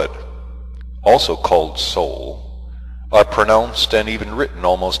your foot, also called soul, are pronounced and even written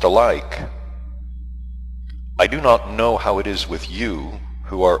almost alike. I do not know how it is with you,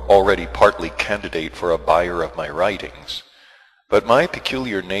 who are already partly candidate for a buyer of my writings, but my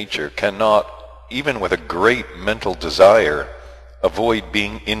peculiar nature cannot, even with a great mental desire, avoid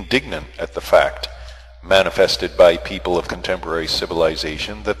being indignant at the fact, manifested by people of contemporary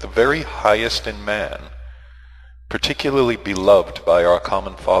civilization, that the very highest in man, particularly beloved by our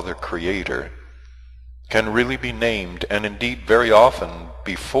common Father Creator, can really be named, and indeed very often,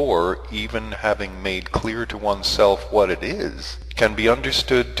 before even having made clear to oneself what it is, can be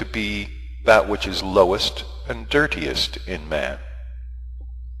understood to be that which is lowest and dirtiest in man.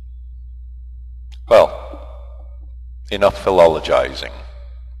 Well, enough philologizing.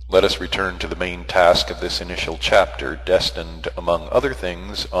 Let us return to the main task of this initial chapter, destined, among other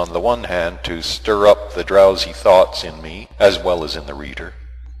things, on the one hand, to stir up the drowsy thoughts in me, as well as in the reader,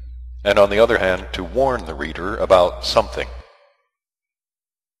 and on the other hand, to warn the reader about something.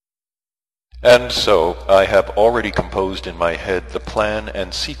 And so I have already composed in my head the plan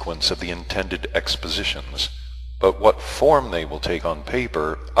and sequence of the intended expositions, but what form they will take on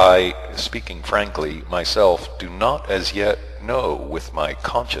paper, I, speaking frankly, myself do not as yet know with my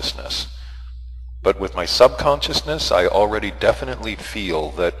consciousness. But with my subconsciousness, I already definitely feel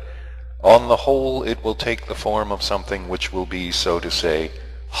that on the whole it will take the form of something which will be, so to say,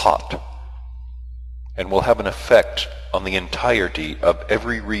 hot, and will have an effect on the entirety of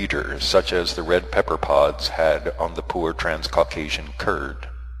every reader, such as the red pepper pods had on the poor Transcaucasian Kurd.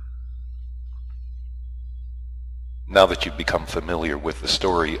 Now that you've become familiar with the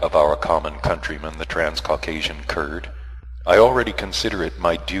story of our common countryman, the Transcaucasian Kurd, I already consider it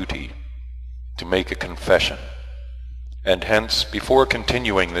my duty to make a confession, and hence, before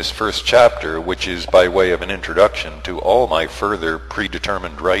continuing this first chapter, which is by way of an introduction to all my further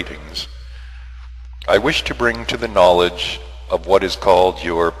predetermined writings, I wish to bring to the knowledge of what is called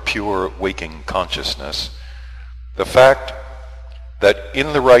your pure waking consciousness the fact that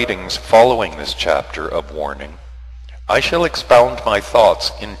in the writings following this chapter of warning, I shall expound my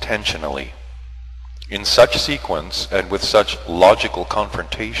thoughts intentionally, in such sequence and with such logical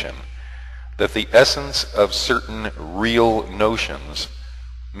confrontation, that the essence of certain real notions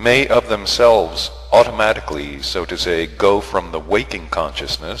may of themselves automatically, so to say, go from the waking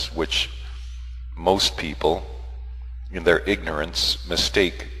consciousness, which most people, in their ignorance,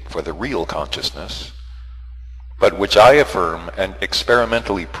 mistake for the real consciousness, but which I affirm and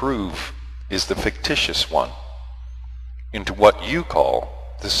experimentally prove is the fictitious one, into what you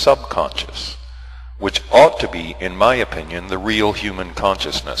call the subconscious, which ought to be, in my opinion, the real human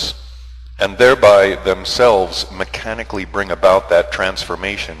consciousness, and thereby themselves mechanically bring about that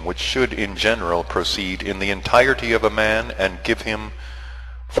transformation which should in general proceed in the entirety of a man and give him,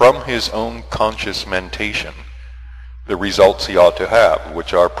 from his own conscious mentation, the results he ought to have,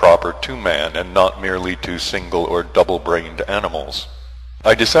 which are proper to man and not merely to single or double-brained animals.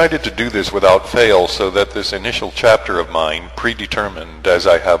 I decided to do this without fail so that this initial chapter of mine, predetermined, as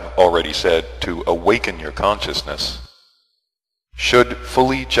I have already said, to awaken your consciousness, should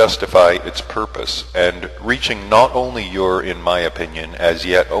fully justify its purpose, and reaching not only your, in my opinion, as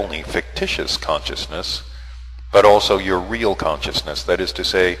yet only fictitious consciousness, but also your real consciousness, that is to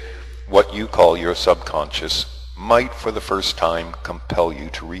say, what you call your subconscious, might for the first time compel you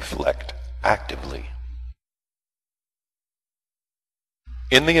to reflect actively.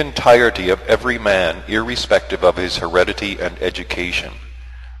 In the entirety of every man, irrespective of his heredity and education,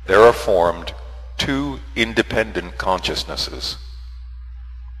 there are formed two independent consciousnesses,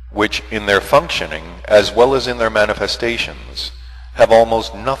 which in their functioning, as well as in their manifestations, have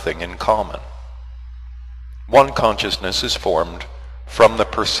almost nothing in common. One consciousness is formed from the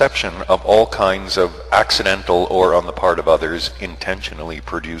perception of all kinds of accidental or, on the part of others, intentionally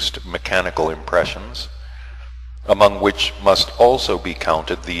produced mechanical impressions, among which must also be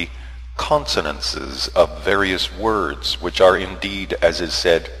counted the consonances of various words, which are indeed, as is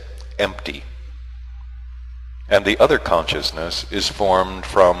said, empty. And the other consciousness is formed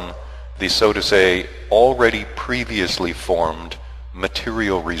from the, so to say, already previously formed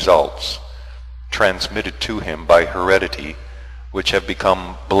material results, transmitted to him by heredity, which have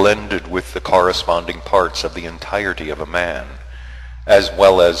become blended with the corresponding parts of the entirety of a man, as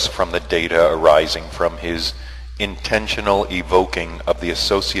well as from the data arising from his intentional evoking of the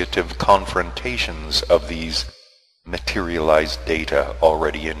associative confrontations of these materialized data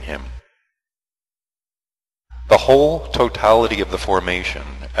already in him. The whole totality of the formation,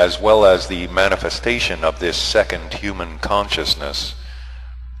 as well as the manifestation of this second human consciousness,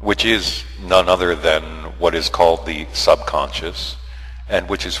 which is none other than what is called the subconscious, and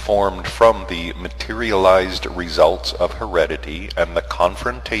which is formed from the materialized results of heredity and the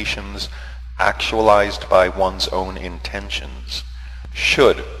confrontations actualized by one's own intentions,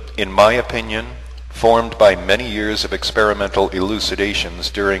 should, in my opinion, formed by many years of experimental elucidations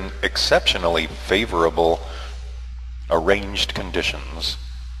during exceptionally favorable arranged conditions,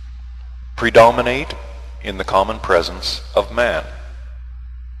 predominate in the common presence of man.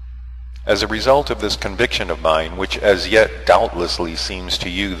 As a result of this conviction of mine, which as yet doubtlessly seems to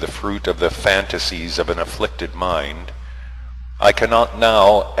you the fruit of the fantasies of an afflicted mind, I cannot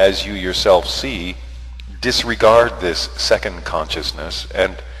now, as you yourself see, disregard this second consciousness,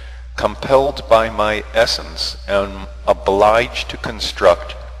 and compelled by my essence, am obliged to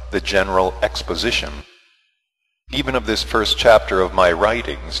construct the general exposition even of this first chapter of my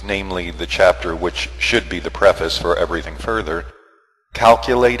writings, namely the chapter which should be the preface for everything further,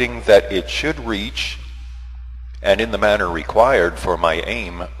 calculating that it should reach, and in the manner required for my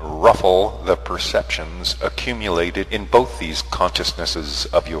aim, ruffle the perceptions accumulated in both these consciousnesses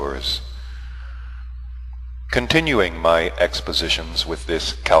of yours. Continuing my expositions with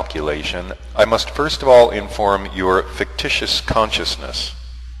this calculation, I must first of all inform your fictitious consciousness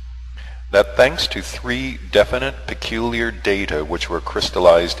that thanks to 3 definite peculiar data which were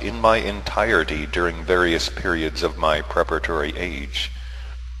crystallized in my entirety during various periods of my preparatory age,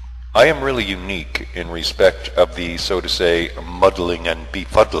 I am really unique in respect of the, so to say, muddling and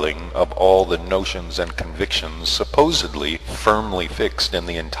befuddling of all the notions and convictions supposedly firmly fixed in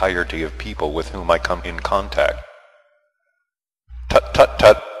the entirety of people with whom I come in contact. Tut, tut,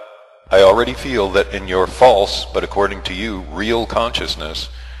 tut. I already feel that in your false, but according to you, real consciousness,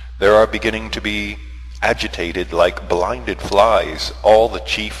 there are beginning to be agitated like blinded flies all the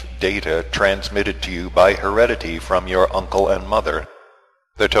chief data transmitted to you by heredity from your uncle and mother,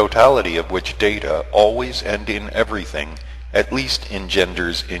 the totality of which data, always and in everything, at least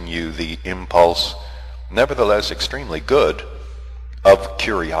engenders in you the impulse, nevertheless extremely good, of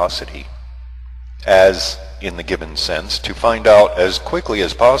curiosity, as, in the given sense, to find out as quickly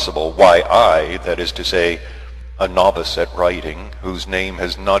as possible why I, that is to say, a novice at writing, whose name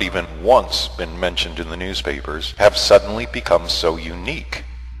has not even once been mentioned in the newspapers, have suddenly become so unique.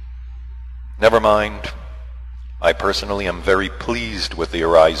 Never mind. I personally am very pleased with the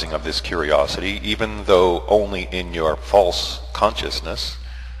arising of this curiosity, even though only in your false consciousness,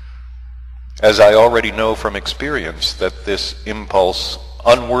 as I already know from experience that this impulse,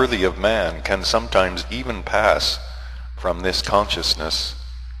 unworthy of man, can sometimes even pass from this consciousness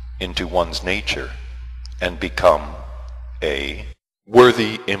into one's nature and become a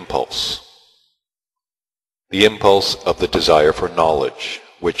worthy impulse, the impulse of the desire for knowledge,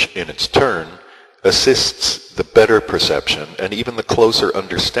 which in its turn assists the better perception and even the closer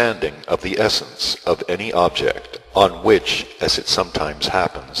understanding of the essence of any object on which, as it sometimes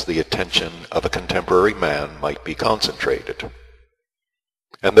happens, the attention of a contemporary man might be concentrated.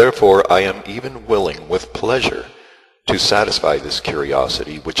 And therefore I am even willing with pleasure to satisfy this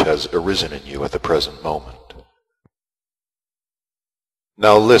curiosity which has arisen in you at the present moment.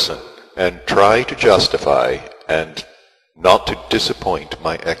 Now listen, and try to justify and not to disappoint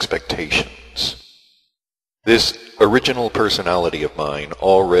my expectations. This original personality of mine,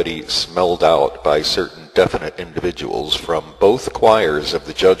 already smelled out by certain definite individuals from both choirs of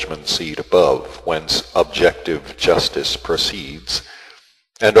the judgment seat above, whence objective justice proceeds,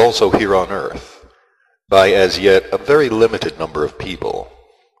 and also here on earth, by as yet a very limited number of people,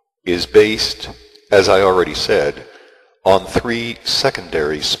 is based, as I already said, on 3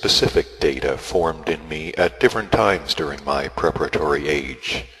 secondary specific data formed in me at different times during my preparatory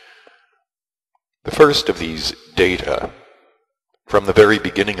age. The first of these data, from the very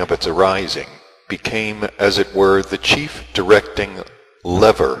beginning of its arising, became, as it were, the chief directing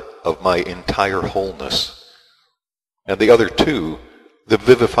lever of my entire wholeness, and the other 2, the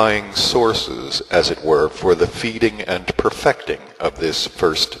vivifying sources, as it were, for the feeding and perfecting of this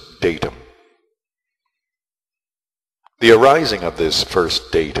first datum. The arising of this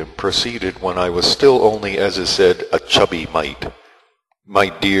first datum proceeded when I was still only, as is said, a chubby mite. My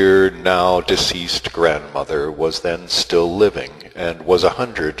dear, now deceased grandmother was then still living, and was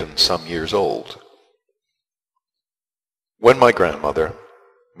 100 and some years old. When my grandmother,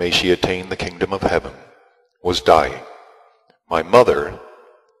 may she attain the kingdom of heaven, was dying, my mother,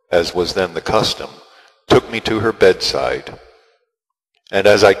 as was then the custom, took me to her bedside, and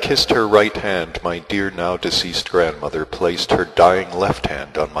as I kissed her right hand, my dear now deceased grandmother placed her dying left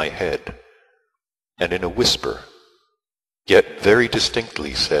hand on my head, and in a whisper, yet very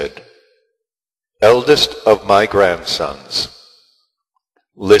distinctly said, "Eldest of my grandsons,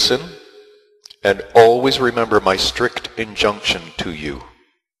 listen and always remember my strict injunction to you.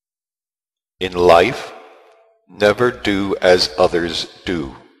 In life, never do as others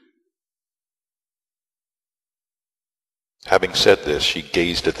do." Having said this, she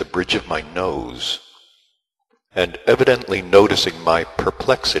gazed at the bridge of my nose, and evidently noticing my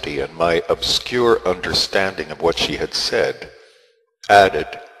perplexity and my obscure understanding of what she had said,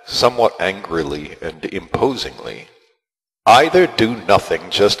 added, somewhat angrily and imposingly, "Either do nothing,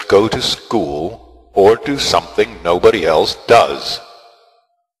 just go to school, or do something nobody else does."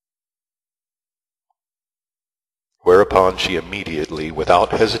 Whereupon she immediately,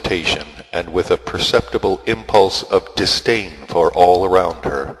 without hesitation, and with a perceptible impulse of disdain for all around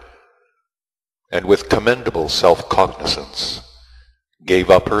her, and with commendable self-cognizance, gave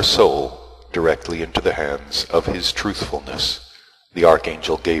up her soul directly into the hands of his truthfulness, the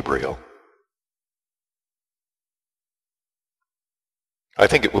Archangel Gabriel. I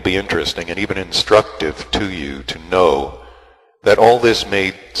think it will be interesting and even instructive to you to know that all this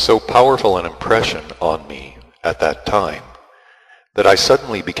made so powerful an impression on me at that time that I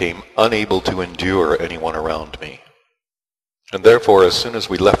suddenly became unable to endure anyone around me. And therefore, as soon as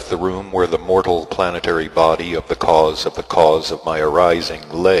we left the room where the mortal planetary body of the cause of my arising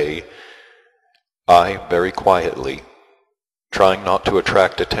lay, I very quietly, trying not to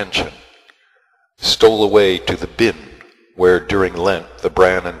attract attention, stole away to the bin where during Lent the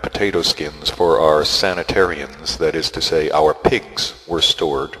bran and potato skins for our sanitarians, that is to say our pigs, were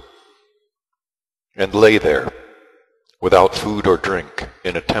stored, and lay there, without food or drink,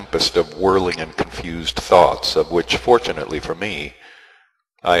 in a tempest of whirling and confused thoughts, of which, fortunately for me,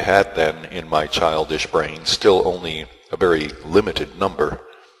 I had then in my childish brain still only a very limited number,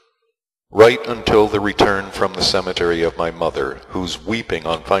 right until the return from the cemetery of my mother, whose weeping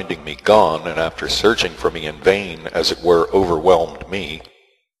on finding me gone, and after searching for me in vain, as it were, overwhelmed me.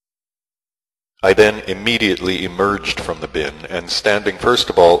 I then immediately emerged from the bin, and standing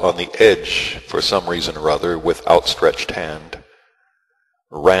first of all on the edge, for some reason or other, with outstretched hand,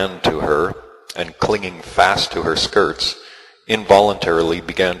 ran to her, and clinging fast to her skirts, involuntarily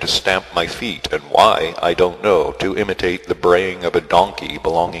began to stamp my feet, and why, I don't know, to imitate the braying of a donkey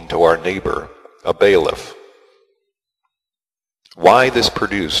belonging to our neighbor, a bailiff. Why this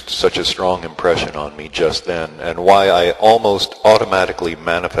produced such a strong impression on me just then, and why I almost automatically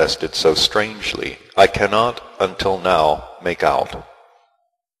manifested so strangely, I cannot until now make out.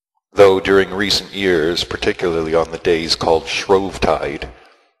 Though during recent years, particularly on the days called Shrovetide,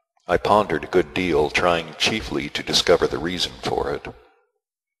 I pondered a good deal, trying chiefly to discover the reason for it.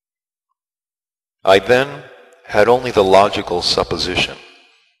 I then had only the logical supposition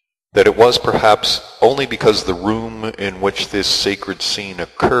that it was perhaps only because the room in which this sacred scene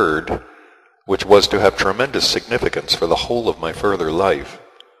occurred, which was to have tremendous significance for the whole of my further life,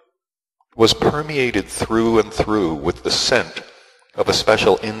 was permeated through and through with the scent of a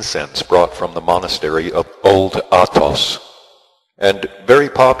special incense brought from the monastery of Old Athos, and very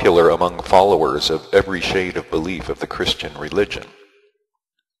popular among followers of every shade of belief of the Christian religion.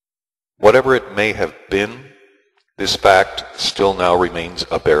 Whatever it may have been, this fact still now remains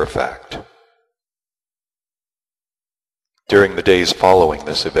a bare fact. During the days following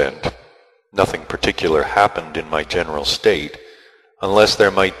this event, nothing particular happened in my general state, unless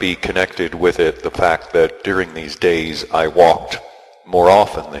there might be connected with it the fact that during these days I walked more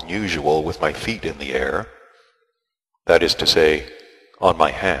often than usual with my feet in the air, that is to say, on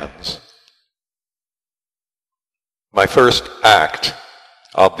my hands. My first act,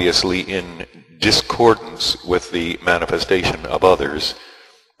 obviously in discordance with the manifestation of others,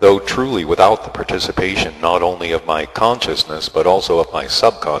 though truly without the participation not only of my consciousness but also of my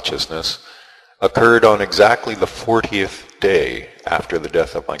subconsciousness, occurred on exactly the 40th day after the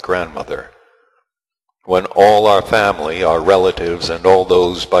death of my grandmother, when all our family, our relatives, and all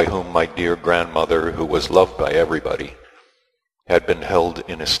those by whom my dear grandmother, who was loved by everybody, had been held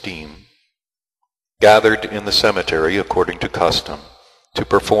in esteem, gathered in the cemetery according to custom, to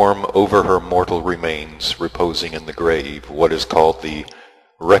perform over her mortal remains reposing in the grave what is called the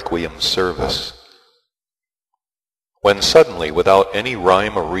Requiem service. When suddenly, without any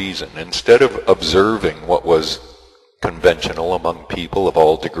rhyme or reason, instead of observing what was conventional among people of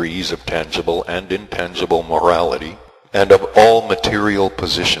all degrees of tangible and intangible morality, and of all material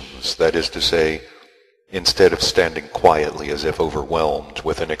positions, that is to say, instead of standing quietly as if overwhelmed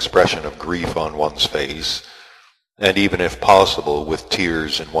with an expression of grief on one's face, and even if possible with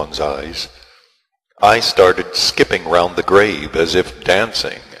tears in one's eyes, I started skipping round the grave as if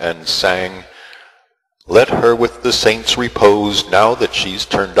dancing, and sang, Let her with the saints repose, now that she's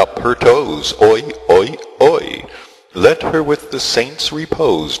turned up her toes. Oi, oi, oi. Let her with the saints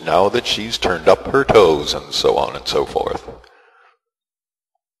repose, now that she's turned up her toes, and so on and so forth.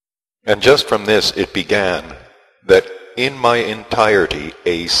 And just from this it began that in my entirety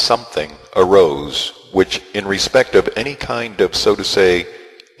a something arose, which in respect of any kind of, so to say,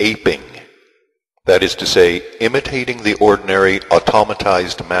 aping, that is to say, imitating the ordinary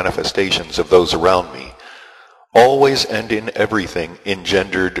automatized manifestations of those around me, always and in everything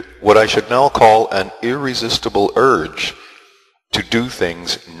engendered what I should now call an irresistible urge to do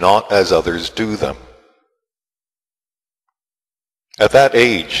things not as others do them. At that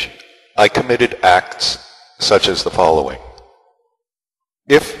age, I committed acts such as the following.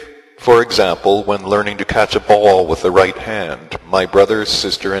 If, for example, when learning to catch a ball with the right hand, my brother,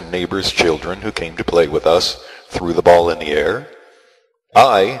 sister, and neighbor's children who came to play with us threw the ball in the air,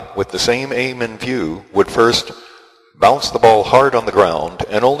 I, with the same aim in view, would first bounce the ball hard on the ground,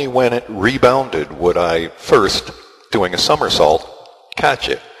 and only when it rebounded would I first, doing a somersault, catch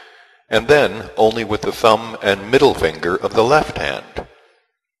it, and then only with the thumb and middle finger of the left hand.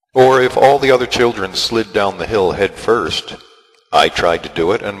 Or if all the other children slid down the hill head first, I tried to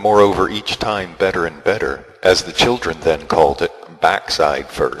do it, and moreover each time better and better, as the children then called it, backside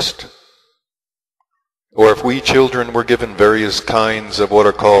first. Or if we children were given various kinds of what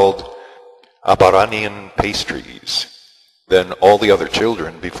are called Abaranian pastries, then all the other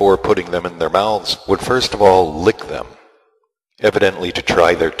children, before putting them in their mouths, would first of all lick them, evidently to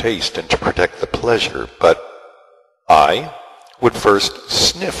try their taste and to protect the pleasure, but I would first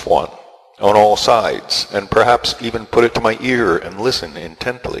sniff one on all sides, and perhaps even put it to my ear and listen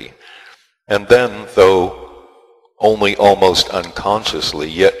intently, and then, though only almost unconsciously,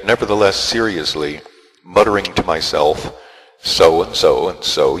 yet nevertheless seriously, muttering to myself, so and so and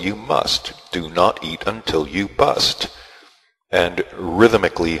so you must, do not eat until you bust, and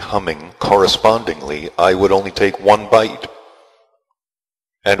rhythmically humming correspondingly, I would only take one bite,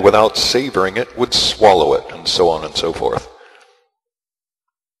 and without savoring it would swallow it, and so on and so forth.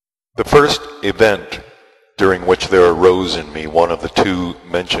 The first event during which there arose in me one of the two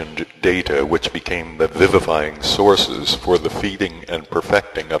mentioned data which became the vivifying sources for the feeding and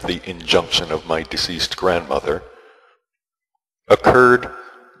perfecting of the injunction of my deceased grandmother, occurred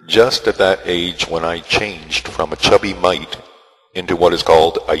just at that age when I changed from a chubby mite into what is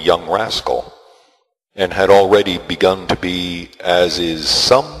called a young rascal, and had already begun to be, as is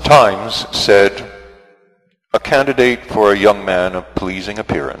sometimes said, a candidate for a young man of pleasing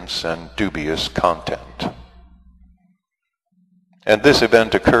appearance and dubious content. And this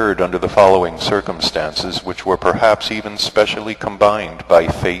event occurred under the following circumstances, which were perhaps even specially combined by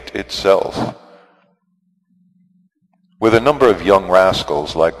fate itself. With a number of young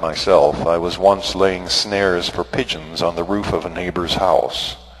rascals like myself, I was once laying snares for pigeons on the roof of a neighbor's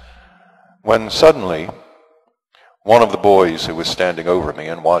house, when suddenly one of the boys who was standing over me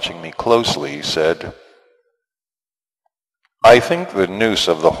and watching me closely said, "I think the noose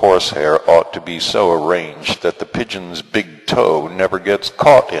of the horsehair ought to be so arranged that the pigeon's big toe never gets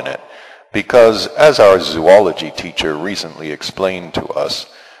caught in it, because, as our zoology teacher recently explained to us,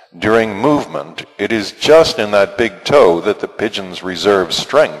 during movement it is just in that big toe that the pigeon's reserve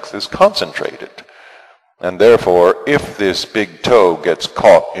strength is concentrated, and therefore if this big toe gets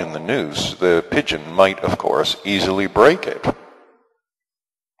caught in the noose, the pigeon might, of course, easily break it."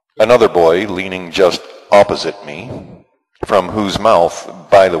 Another boy, leaning just opposite me, from whose mouth,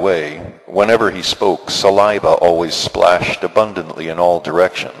 by the way, whenever he spoke, saliva always splashed abundantly in all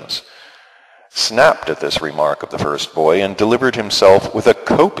directions, snapped at this remark of the first boy and delivered himself with a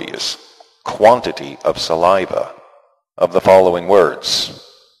copious quantity of saliva of the following words: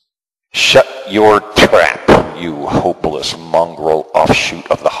 "Shut your trap, you hopeless mongrel offshoot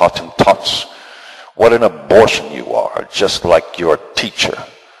of the Hottentots. What an abortion you are, just like your teacher.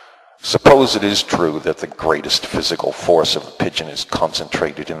 Suppose it is true that the greatest physical force of the pigeon is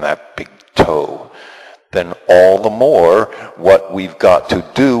concentrated in that big toe, then all the more what we've got to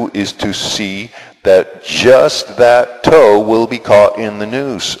do is to see that just that toe will be caught in the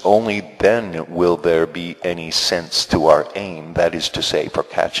noose. Only then will there be any sense to our aim, that is to say, for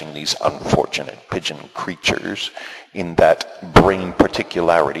catching these unfortunate pigeon creatures in that brain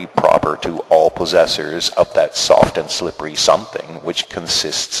particularity proper to all possessors of that soft and slippery something, which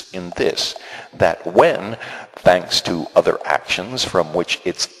consists in this, that when, thanks to other actions from which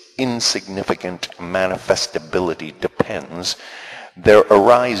its insignificant manifestability depends, there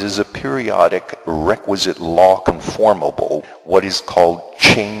arises a periodic requisite law conformable, what is called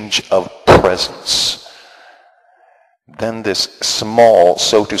change of presence. then this small,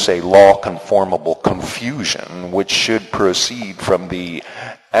 so to say, law-conformable confusion, which should proceed from the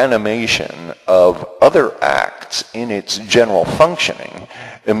animation of other acts in its general functioning,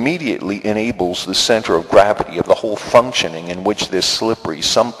 immediately enables the center of gravity of the whole functioning in which this slippery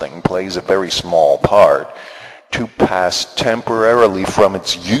something plays a very small part to pass temporarily from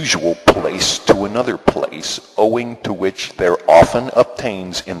its usual place to another place, owing to which there often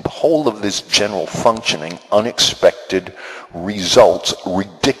obtains in the whole of this general functioning unexpected results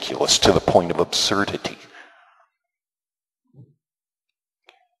ridiculous to the point of absurdity.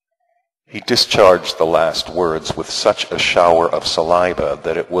 He discharged the last words with such a shower of saliva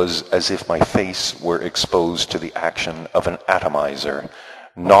that it was as if my face were exposed to the action of an atomizer,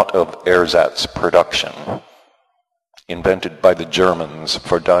 not of ersatz production, invented by the Germans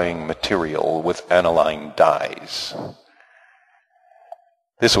for dyeing material with aniline dyes.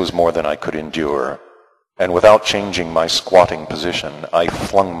 This was more than I could endure, and without changing my squatting position, I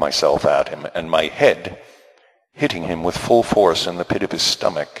flung myself at him, and my head, hitting him with full force in the pit of his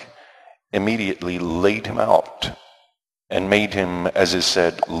stomach, immediately laid him out and made him, as is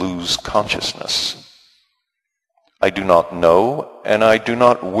said, lose consciousness. I do not know, and I do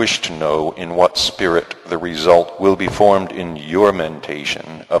not wish to know in what spirit the result will be formed in your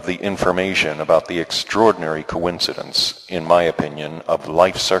mentation of the information about the extraordinary coincidence, in my opinion, of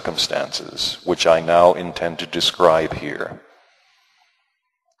life circumstances, which I now intend to describe here.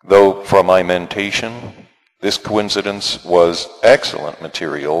 Though for my mentation, this coincidence was excellent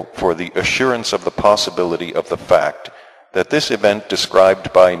material for the assurance of the possibility of the fact that this event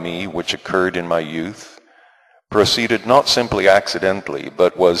described by me, which occurred in my youth, proceeded not simply accidentally,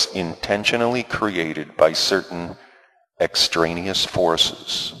 but was intentionally created by certain extraneous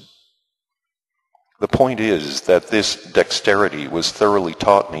forces. The point is that this dexterity was thoroughly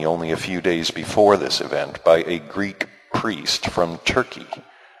taught me only a few days before this event by a Greek priest from Turkey,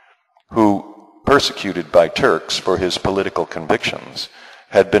 who, persecuted by Turks for his political convictions,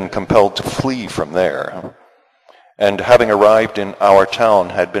 had been compelled to flee from there, and having arrived in our town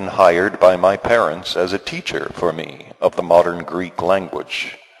had been hired by my parents as a teacher for me of the modern Greek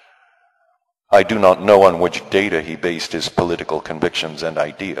language. I do not know on which data he based his political convictions and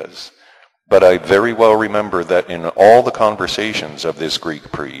ideas, but I very well remember that in all the conversations of this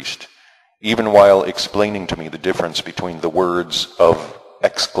Greek priest, even while explaining to me the difference between the words of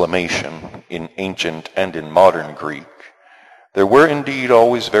exclamation in ancient and in modern Greek, there were indeed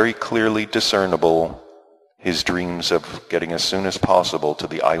always very clearly discernible his dreams of getting as soon as possible to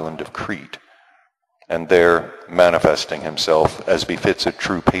the island of Crete, and there manifesting himself as befits a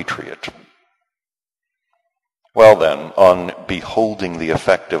true patriot. Well then, on beholding the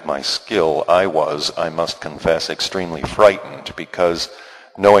effect of my skill, I was, I must confess, extremely frightened, because,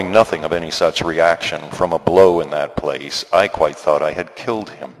 knowing nothing of any such reaction from a blow in that place, I quite thought I had killed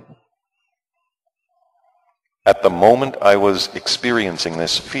him. At the moment I was experiencing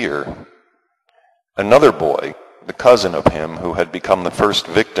this fear, another boy, the cousin of him who had become the first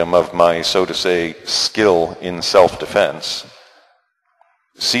victim of my, so to say, skill in self-defense,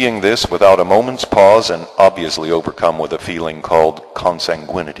 seeing this without a moment's pause and obviously overcome with a feeling called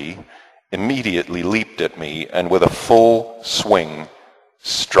consanguinity, immediately leaped at me and with a full swing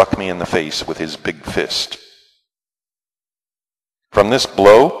struck me in the face with his big fist. From this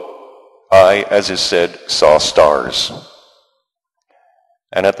blow, I, as is said, saw stars.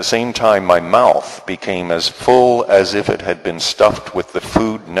 And at the same time my mouth became as full as if it had been stuffed with the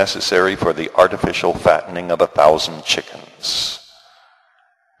food necessary for the artificial fattening of 1,000 chickens.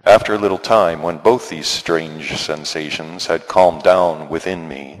 After a little time, when both these strange sensations had calmed down within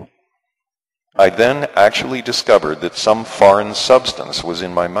me, I then actually discovered that some foreign substance was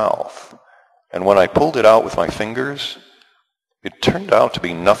in my mouth, and when I pulled it out with my fingers, it turned out to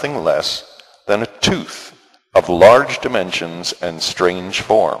be nothing less than a tooth of large dimensions and strange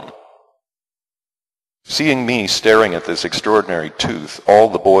form. Seeing me staring at this extraordinary tooth, all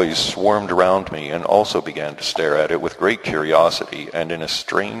the boys swarmed around me and also began to stare at it with great curiosity and in a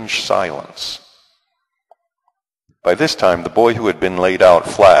strange silence. By this time, the boy who had been laid out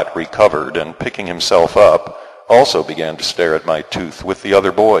flat recovered, and picking himself up, also began to stare at my tooth with the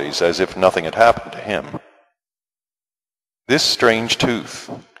other boys as if nothing had happened to him. This strange tooth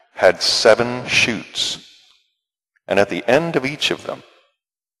had 7 shoots, and at the end of each of them,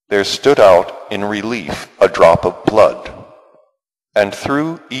 there stood out in relief a drop of blood, and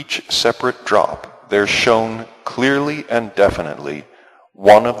through each separate drop there shone clearly and definitely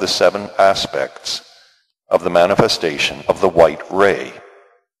one of the 7 aspects of the manifestation of the white ray.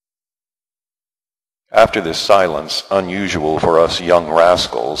 After this silence, unusual for us young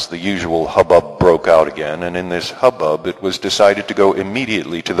rascals, the usual hubbub broke broke out again, and in this hubbub it was decided to go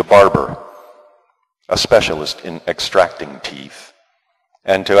immediately to the barber, a specialist in extracting teeth,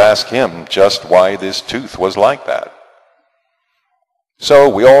 and to ask him just why this tooth was like that. So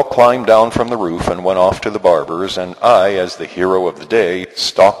we all climbed down from the roof and went off to the barber's, and I, as the hero of the day,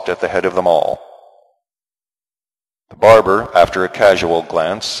 stalked at the head of them all. The barber, after a casual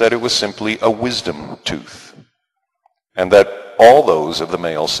glance, said it was simply a wisdom tooth, and that all those of the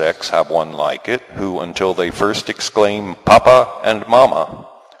male sex have one like it, who, until they first exclaim "Papa" and "Mama,"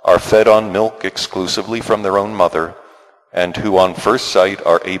 are fed on milk exclusively from their own mother, and who on first sight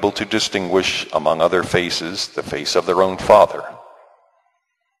are able to distinguish, among other faces, the face of their own father.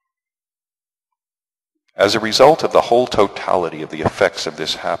 As a result of the whole totality of the effects of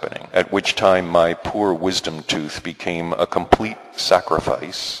this happening, at which time my poor wisdom tooth became a complete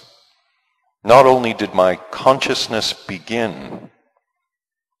sacrifice, not only did my consciousness begin,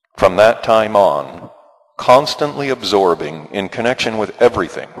 from that time on, constantly absorbing, in connection with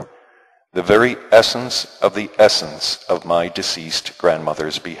everything, the very essence of my deceased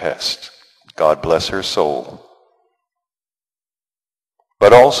grandmother's behest. God bless her soul.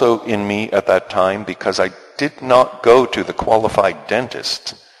 But also in me at that time, because I did not go to the qualified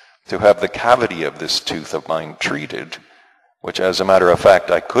dentist to have the cavity of this tooth of mine treated, which as a matter of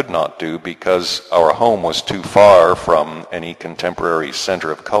fact I could not do because our home was too far from any contemporary center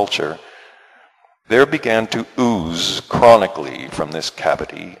of culture, there began to ooze chronically from this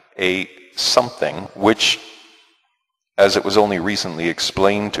cavity a something which, as it was only recently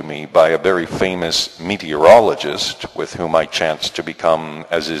explained to me by a very famous meteorologist with whom I chanced to become,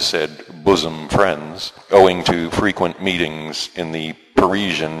 as is said, bosom friends, owing to frequent meetings in the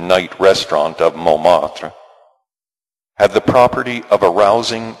Parisian night restaurant of Montmartre, had the property of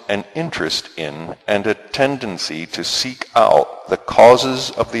arousing an interest in and a tendency to seek out the causes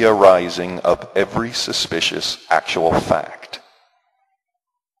of the arising of every suspicious actual fact.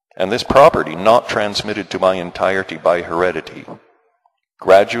 And this property, not transmitted to my entirety by heredity,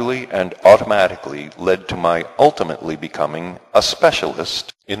 gradually and automatically led to my ultimately becoming a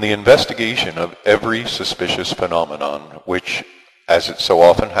specialist in the investigation of every suspicious phenomenon which, as it so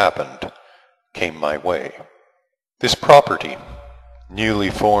often happened, came my way. This property,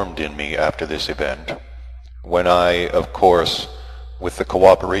 newly formed in me after this event, when I, of course, with the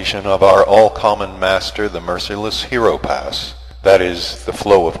cooperation of our all-common master, the merciless hero pass, that is, the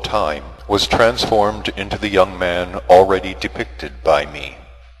flow of time, was transformed into the young man already depicted by me,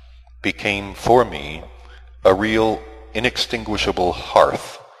 became for me a real inextinguishable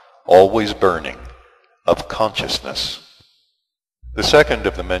hearth, always burning, of consciousness. The second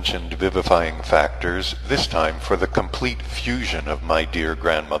of the mentioned vivifying factors, this time for the complete fusion of my dear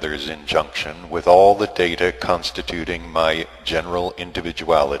grandmother's injunction with all the data constituting my general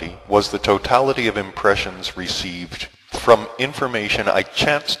individuality, was the totality of impressions received from information I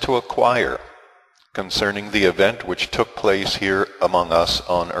chanced to acquire concerning the event which took place here among us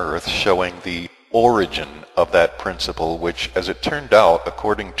on earth, showing the origin of that principle which, as it turned out,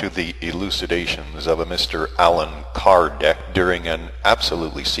 according to the elucidations of a Mr. Alan Kardec during an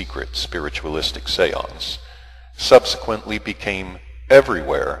absolutely secret spiritualistic seance, subsequently became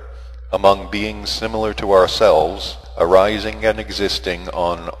everywhere among beings similar to ourselves, arising and existing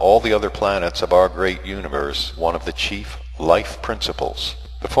on all the other planets of our great universe, one of the chief life principles.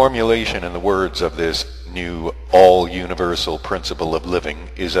 The formulation in the words of this new all-universal principle of living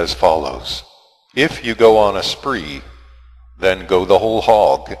is as follows: if you go on a spree, then go the whole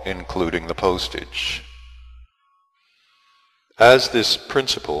hog, including the postage. As this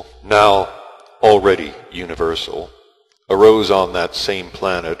principle, now already universal, arose on that same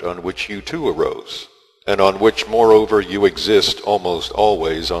planet on which you too arose, and on which, moreover, you exist almost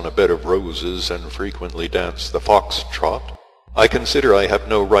always on a bed of roses and frequently dance the fox-trot, I consider I have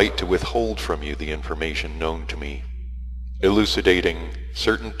no right to withhold from you the information known to me, elucidating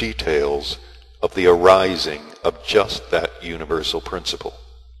certain details of the arising of just that universal principle.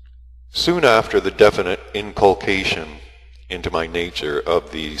 Soon after the definite inculcation into my nature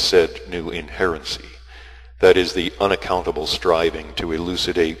of the said new inherency, that is, the unaccountable striving to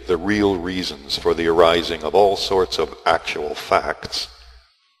elucidate the real reasons for the arising of all sorts of actual facts,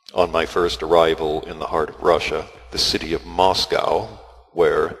 on my first arrival in the heart of Russia, the city of Moscow,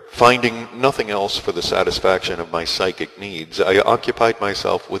 where, finding nothing else for the satisfaction of my psychic needs, I occupied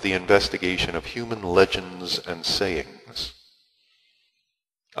myself with the investigation of human legends and sayings.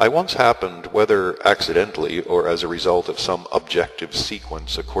 I once happened, whether accidentally or as a result of some objective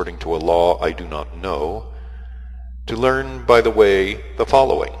sequence according to a law I do not know, to learn by the way the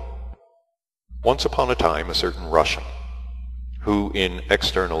following. Once upon a time a certain Russian, who in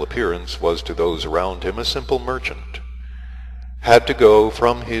external appearance was to those around him a simple merchant, had to go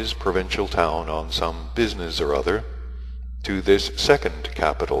from his provincial town on some business or other to this second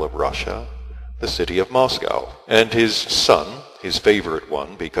capital of Russia, the city of Moscow. And his son, his favorite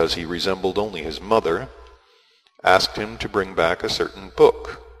one because he resembled only his mother, asked him to bring back a certain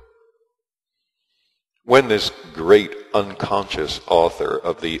book. When this great unconscious author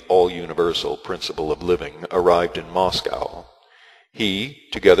of the all-universal principle of living arrived in Moscow, he,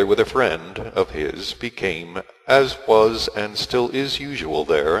 together with a friend of his, became, as was and still is usual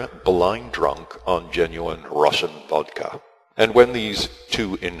there, blind drunk on genuine Russian vodka. And when these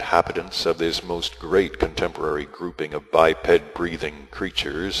two inhabitants of this most great contemporary grouping of biped-breathing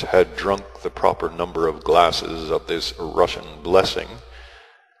creatures had drunk the proper number of glasses of this Russian blessing,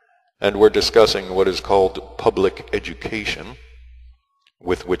 and were discussing what is called public education,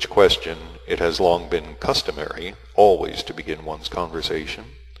 with which question it has long been customary always to begin one's conversation,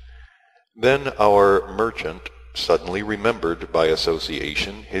 then our merchant suddenly remembered by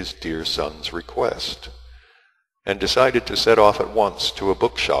association his dear son's request, and decided to set off at once to a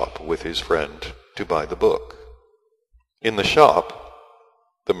bookshop with his friend to buy the book. In the shop,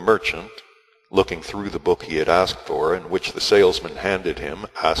 the merchant, looking through the book he had asked for and which the salesman handed him,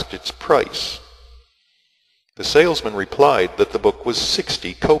 asked its price. The salesman replied that the book was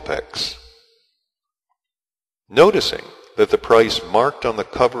 60 kopecks. Noticing that the price marked on the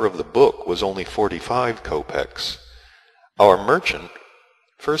cover of the book was only 45 kopecks, our merchant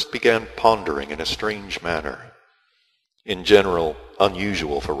first began pondering in a strange manner, in general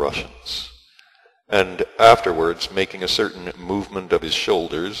unusual for Russians, and afterwards making a certain movement of his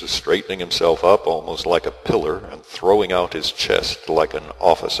shoulders, straightening himself up almost like a pillar and throwing out his chest like an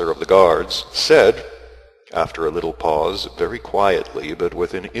officer of the guards, said, after a little pause, very quietly but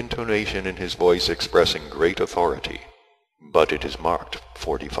with an intonation in his voice expressing great authority, "But it is marked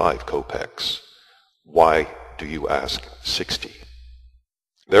 45 kopecks. Why do you ask 60?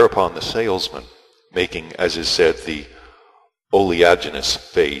 Thereupon the salesman, making, as is said, the oleaginous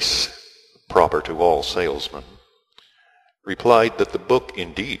face proper to all salesmen, replied that the book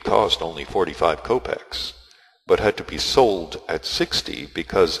indeed cost only 45 kopecks, but had to be sold at 60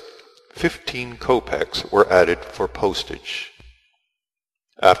 because 15 kopecks were added for postage.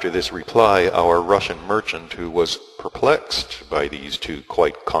 After this reply, our Russian merchant, who was perplexed by these two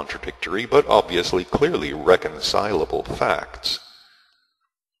quite contradictory but obviously clearly reconcilable facts,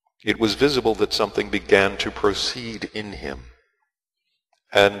 it was visible that something began to proceed in him,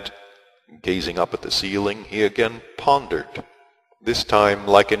 and, gazing up at the ceiling, he again pondered, this time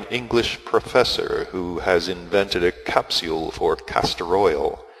like an English professor who has invented a capsule for castor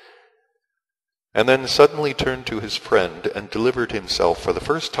oil, and then suddenly turned to his friend and delivered himself for the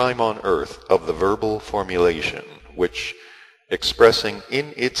first time on earth of the verbal formulation which, expressing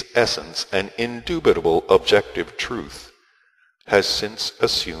in its essence an indubitable objective truth, has since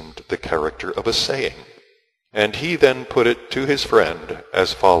assumed the character of a saying. And he then put it to his friend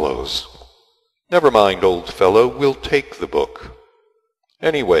as follows: "Never mind, old fellow, we'll take the book.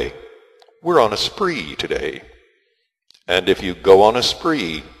 Anyway, we're on a spree today. And if you go on a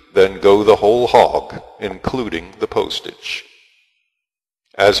spree, then go the whole hog, including the postage.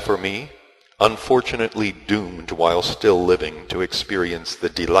 As for me, unfortunately doomed while still living to experience the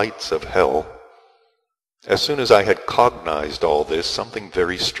delights of hell, as soon as I had cognized all this, something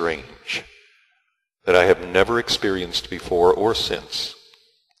very strange, that I have never experienced before or since,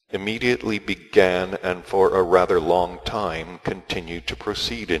 immediately began and for a rather long time continued to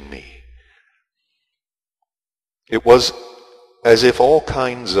proceed in me. It was as if all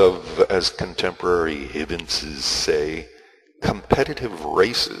kinds of, as contemporary Hibbenses say, competitive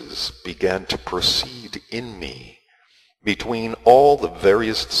races began to proceed in me between all the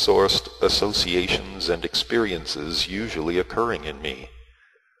various sourced associations and experiences usually occurring in me.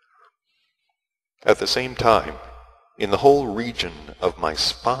 At the same time, in the whole region of my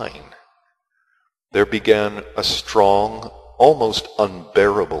spine, there began a strong, almost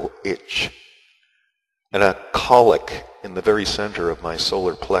unbearable itch, and a colic in the very center of my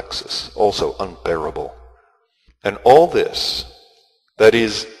solar plexus, also unbearable. And all this, that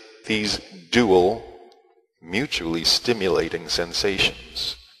is, these dual, mutually stimulating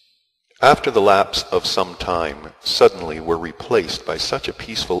sensations, after the lapse of some time, suddenly were replaced by such a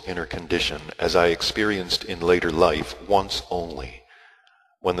peaceful inner condition as I experienced in later life once only,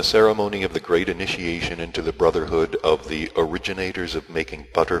 when the ceremony of the great initiation into the brotherhood of the originators of making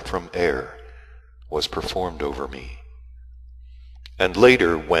butter from air was performed over me. And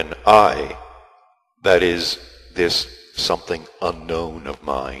later, when I, that is, this something unknown of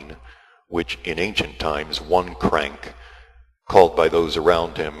mine, which in ancient times one crank called by those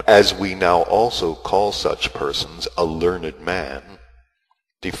around him, as we now also call such persons, a learned man,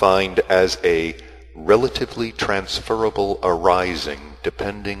 defined as a relatively transferable arising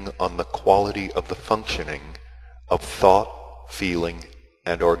depending on the quality of the functioning of thought, feeling,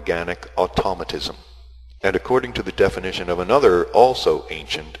 and organic automatism. And according to the definition of another also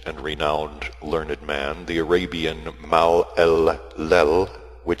ancient and renowned learned man, the Arabian Mal-el-Lel,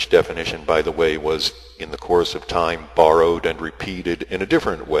 which definition, by the way, was in the course of time borrowed and repeated in a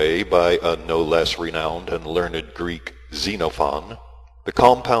different way by a no less renowned and learned Greek Xenophon, the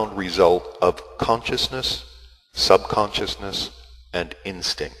compound result of consciousness, subconsciousness, and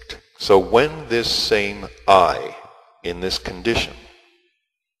instinct. So when this same I, in this condition,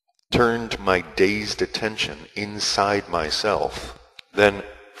 turned my dazed attention inside myself, then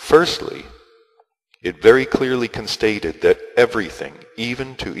firstly, it very clearly constated that everything,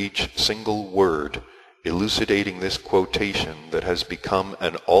 even to each single word, elucidating this quotation that has become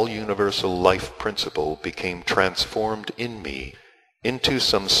an all-universal life principle, became transformed in me into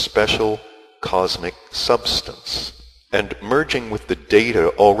some special cosmic substance, and merging with the data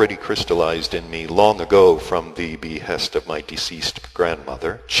already crystallized in me long ago from the behest of my deceased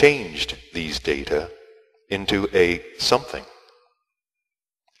grandmother, changed these data into a something.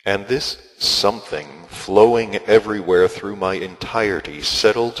 And this something, flowing everywhere through my entirety,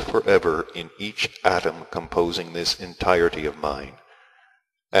 settled forever in each atom composing this entirety of mine.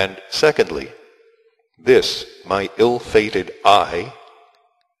 And secondly, this, my ill-fated I,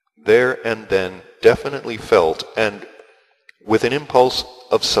 there and then definitely felt, and with an impulse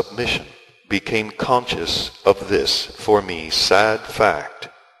of submission, became conscious of this, for me, sad fact,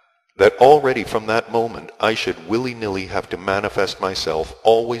 that already from that moment I should willy-nilly have to manifest myself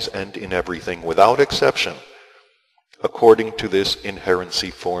always and in everything, without exception, according to this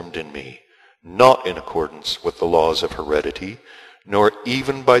inherency formed in me, not in accordance with the laws of heredity, nor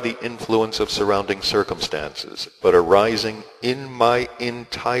even by the influence of surrounding circumstances, but arising in my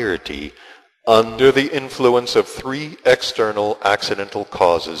entirety under the influence of three external accidental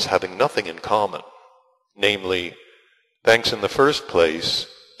causes having nothing in common, namely, thanks in the first place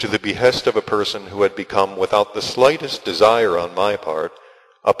to the behest of a person who had become, without the slightest desire on my part,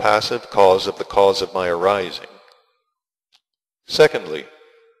 a passive cause of my arising. Secondly,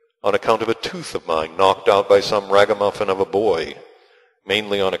 on account of a tooth of mine knocked out by some ragamuffin of a boy,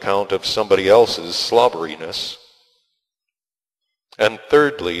 mainly on account of somebody else's slobberiness. And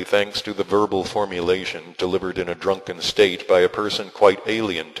thirdly, thanks to the verbal formulation delivered in a drunken state by a person quite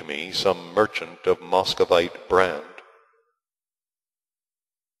alien to me, some merchant of Muscovite brand.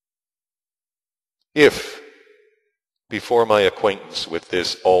 If, before my acquaintance with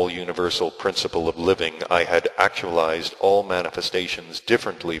this all-universal principle of living, I had actualized all manifestations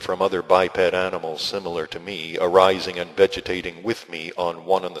differently from other biped animals similar to me, arising and vegetating with me on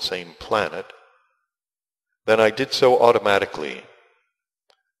one and the same planet, then I did so automatically,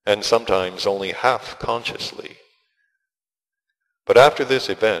 and sometimes only half consciously. But after this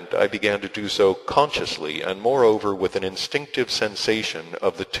event, I began to do so consciously, and moreover with an instinctive sensation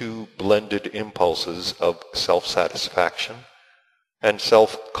of the two blended impulses of self-satisfaction and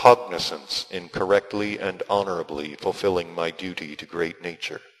self-cognizance in correctly and honorably fulfilling my duty to great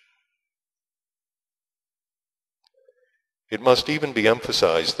nature. It must even be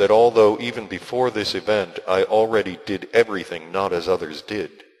emphasized that although even before this event I already did everything not as others did,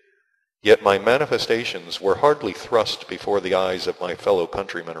 yet my manifestations were hardly thrust before the eyes of my fellow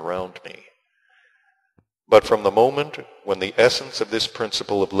countrymen around me. But from the moment when the essence of this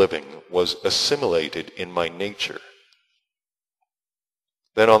principle of living was assimilated in my nature,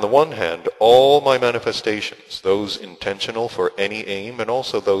 then on the one hand, all my manifestations, those intentional for any aim and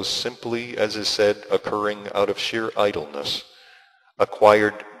also those simply, as is said, occurring out of sheer idleness,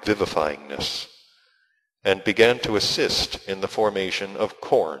 acquired vivifyingness, and began to assist in the formation of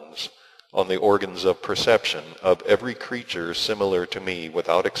corns on the organs of perception of every creature similar to me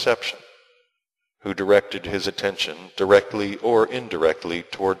without exception, who directed his attention directly or indirectly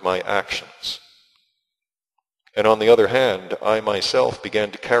toward my actions. And on the other hand, I myself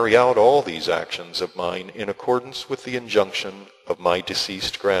began to carry out all these actions of mine in accordance with the injunction of my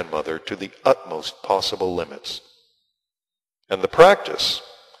deceased grandmother to the utmost possible limits. And the practice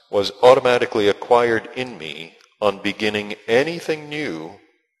was automatically acquired in me on beginning anything new,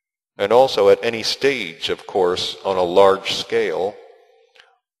 and also at any stage, of course, on a large scale,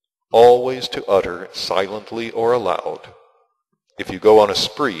 always to utter silently or aloud, "If you go on a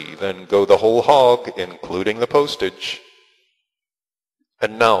spree, then go the whole hog, including the postage."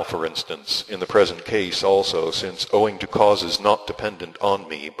 And now, for instance, in the present case also, since owing to causes not dependent on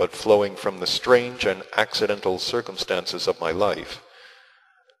me, but flowing from the strange and accidental circumstances of my life,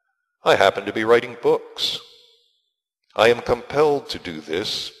 I happen to be writing books. I am compelled to do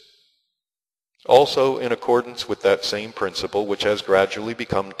this, also in accordance with that same principle which has gradually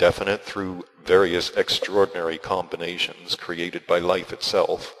become definite through various extraordinary combinations created by life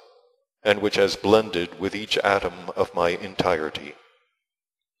itself, and which has blended with each atom of my entirety.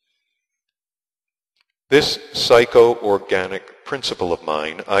 This psycho-organic principle of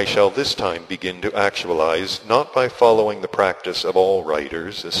mine I shall this time begin to actualize, not by following the practice of all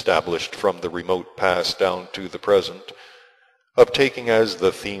writers, established from the remote past down to the present, of taking as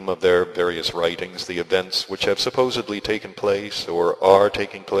the theme of their various writings the events which have supposedly taken place or are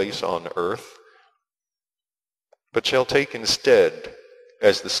taking place on earth, but shall take instead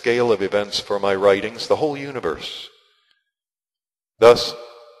as the scale of events for my writings the whole universe. Thus,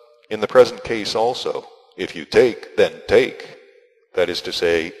 in the present case also, if you take, then take. That is to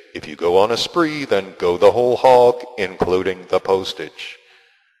say, if you go on a spree, then go the whole hog, including the postage.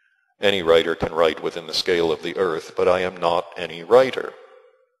 Any writer can write within the scale of the earth, but I am not any writer.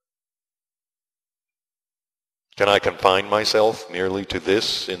 Can I confine myself merely to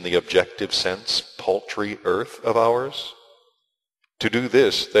this, in the objective sense, paltry earth of ours? To do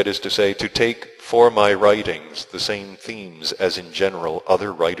this, that is to say, to take for my writings the same themes as in general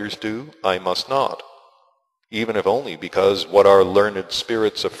other writers do, I must not, even if only because what our learned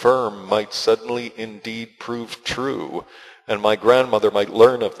spirits affirm might suddenly indeed prove true, and my grandmother might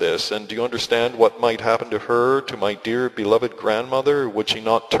learn of this, and do you understand what might happen to her, to my dear beloved grandmother? Would she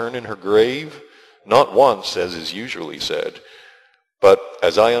not turn in her grave? Not once, as is usually said, but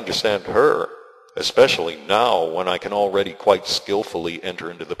as I understand her, especially now when I can already quite skillfully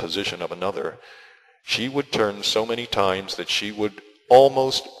enter into the position of another, she would turn so many times that she would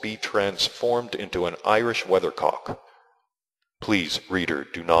almost be transformed into an Irish weathercock. Please, reader,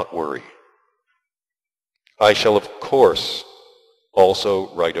 do not worry. I shall, of course,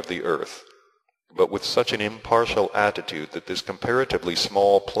 also write of the earth, but with such an impartial attitude that this comparatively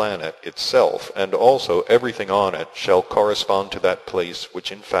small planet itself, and also everything on it, shall correspond to that place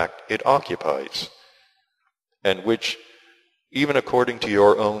which in fact it occupies, and which, even according to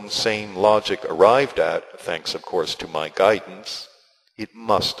your own sane logic arrived at, thanks of course to my guidance, it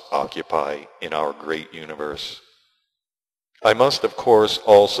must occupy in our great universe. I must, of course,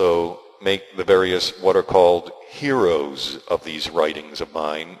 also make the various what are called heroes of these writings of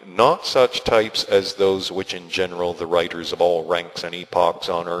mine, not such types as those which in general the writers of all ranks and epochs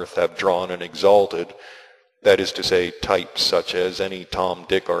on earth have drawn and exalted, that is to say, types such as any Tom,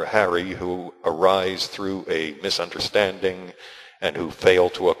 Dick, or Harry who arise through a misunderstanding and who fail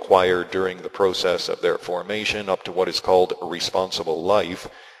to acquire during the process of their formation up to what is called a responsible life,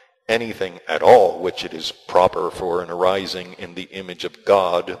 anything at all which it is proper for an arising in the image of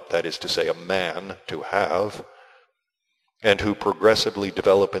God, that is to say a man, to have, and who progressively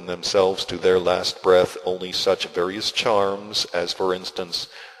develop in themselves to their last breath only such various charms as, for instance,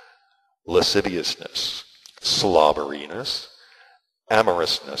 lasciviousness, slobberiness,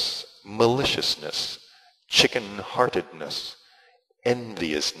 amorousness, maliciousness, chicken-heartedness,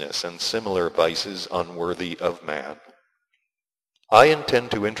 enviousness, and similar vices unworthy of man. I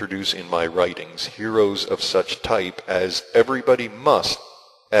intend to introduce in my writings heroes of such type as everybody must,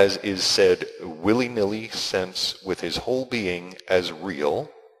 as is said, willy-nilly sense with his whole being as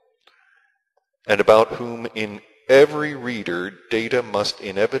real, and about whom in every reader data must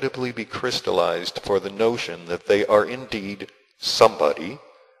inevitably be crystallized for the notion that they are indeed somebody,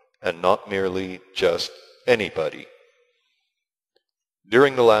 and not merely just anybody.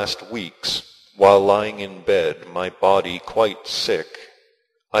 During the last weeks, while lying in bed, my body quite sick,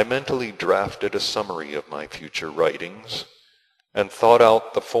 I mentally drafted a summary of my future writings and thought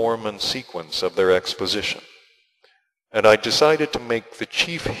out the form and sequence of their exposition. And I decided to make the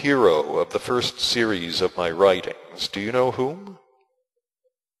chief hero of the first series of my writings, do you know whom?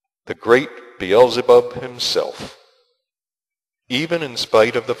 The great Beelzebub himself. Even in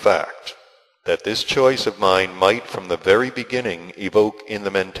spite of the fact that this choice of mine might from the very beginning evoke in the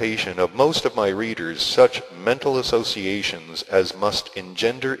mentation of most of my readers such mental associations as must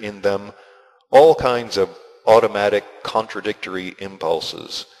engender in them all kinds of automatic contradictory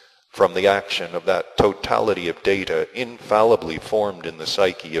impulses from the action of that totality of data infallibly formed in the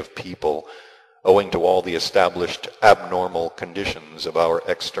psyche of people owing to all the established abnormal conditions of our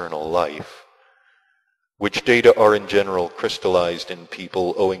external life, which data are in general crystallized in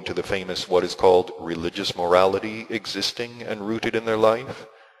people owing to the famous what is called religious morality existing and rooted in their life,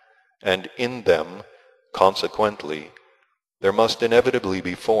 and in them, consequently, there must inevitably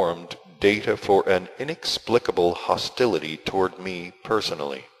be formed data for an inexplicable hostility toward me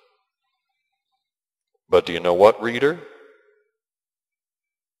personally. But do you know what, reader?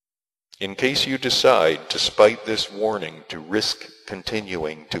 In case you decide, despite this warning, to risk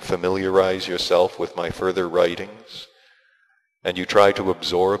continuing to familiarize yourself with my further writings, and you try to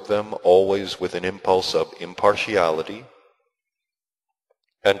absorb them always with an impulse of impartiality,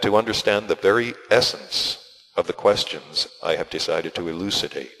 and to understand the very essence of the questions I have decided to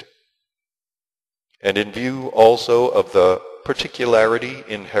elucidate, and in view also of the particularity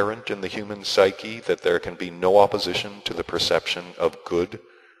inherent in the human psyche that there can be no opposition to the perception of good,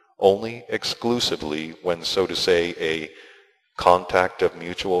 only exclusively when, so to say, a contact of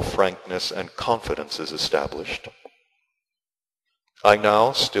mutual frankness and confidence is established, I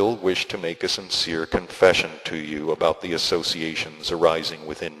now still wish to make a sincere confession to you about the associations arising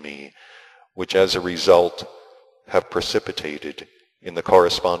within me, which as a result have precipitated in the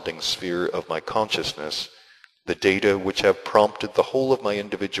corresponding sphere of my consciousness the data which have prompted the whole of my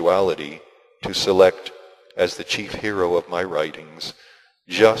individuality to select as the chief hero of my writings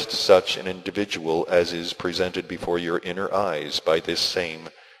just such an individual as is presented before your inner eyes by this same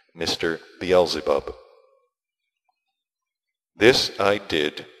Mr. Beelzebub. This I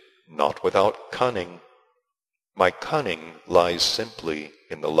did not without cunning. My cunning lies simply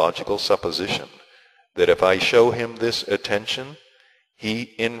in the logical supposition that if I show him this attention,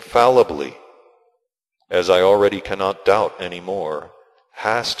 he infallibly, as I already cannot doubt any more,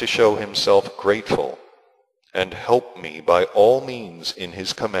 has to show himself grateful and help me by all means in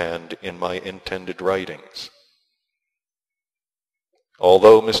his command in my intended writings.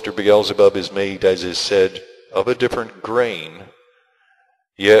 Although Mr. Beelzebub is made, as is said, of a different grain,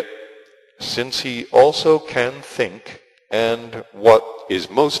 yet since he also can think, and what is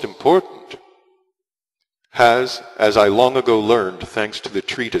most important, has, as I long ago learned thanks to the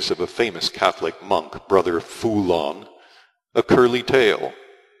treatise of a famous Catholic monk, Brother Foulon, a curly tail,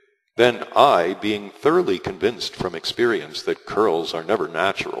 then I, being thoroughly convinced from experience that curls are never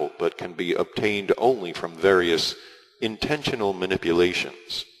natural, but can be obtained only from various intentional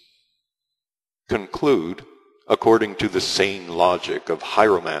manipulations, conclude, according to the sane logic of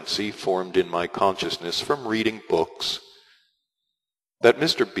hieromancy formed in my consciousness from reading books, that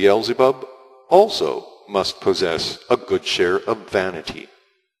Mr. Beelzebub also must possess a good share of vanity,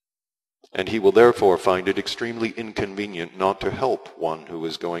 and he will therefore find it extremely inconvenient not to help one who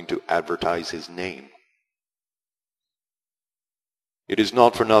is going to advertise his name. It is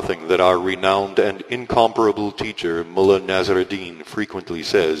not for nothing that our renowned and incomparable teacher Mullah Nasruddin frequently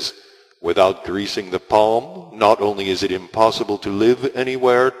says, without greasing the palm, not only is it impossible to live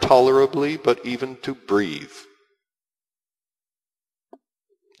anywhere tolerably, but even to breathe.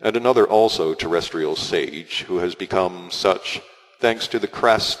 And another also terrestrial sage, who has become such thanks to the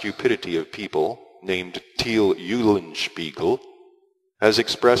crass stupidity of people, named Thiel Eulenspiegel, has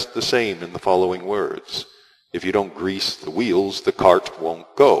expressed the same in the following words: if you don't grease the wheels, the cart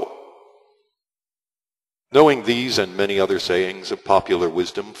won't go. Knowing these and many other sayings of popular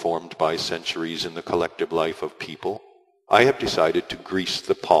wisdom formed by centuries in the collective life of people, I have decided to grease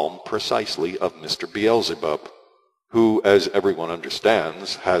the palm precisely of Mr. Beelzebub, who, as everyone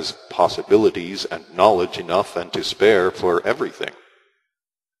understands, has possibilities and knowledge enough and to spare for everything.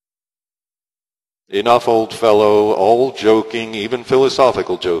 Enough, old fellow, all joking, even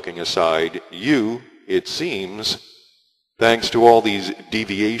philosophical joking aside, you, it seems, thanks to all these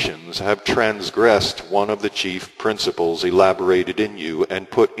deviations, have transgressed one of the chief principles elaborated in you and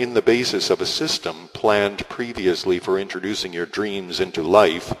put in the basis of a system planned previously for introducing your dreams into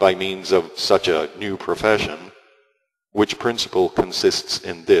life by means of such a new profession, which principle consists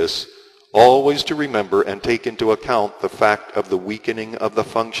in this: always to remember and take into account the fact of the weakening of the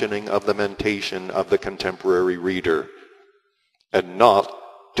functioning of the mentation of the contemporary reader, and not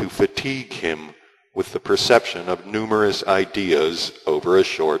to fatigue him with the perception of numerous ideas over a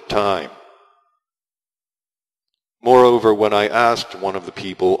short time. Moreover, when I asked one of the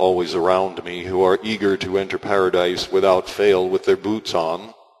people always around me who are eager to enter paradise without fail with their boots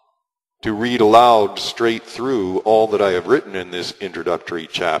on, to read aloud straight through all that I have written in this introductory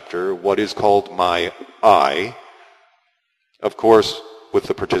chapter, what is called my I, of course with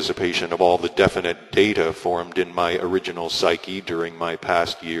the participation of all the definite data formed in my original psyche during my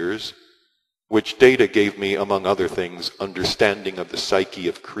past years, which data gave me, among other things, understanding of the psyche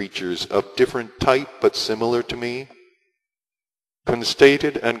of creatures of different type but similar to me,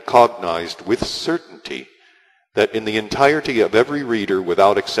 constated and cognized with certainty that in the entirety of every reader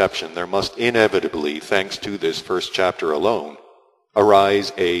without exception there must inevitably, thanks to this first chapter alone,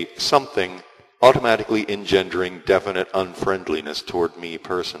 arise a something automatically engendering definite unfriendliness toward me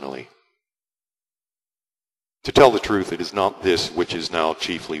personally. To tell the truth, it is not this which is now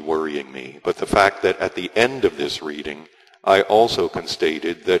chiefly worrying me, but the fact that at the end of this reading, I also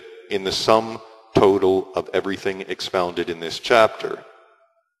constated that in the sum total of everything expounded in this chapter,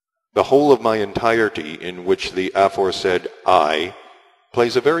 the whole of my entirety, in which the aforesaid I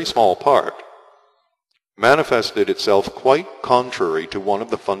plays a very small part, manifested itself quite contrary to one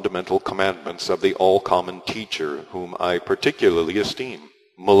of the fundamental commandments of the all-common teacher whom I particularly esteem,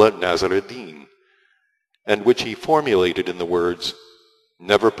 Mullah Nasruddin, and which he formulated in the words,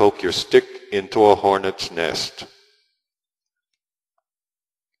 "Never poke your stick into a hornet's nest."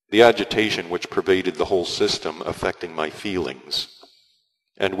 The agitation which pervaded the whole system affecting my feelings,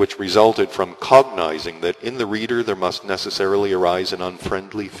 and which resulted from cognizing that in the reader there must necessarily arise an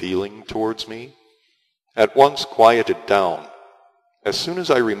unfriendly feeling towards me, at once quieted down as soon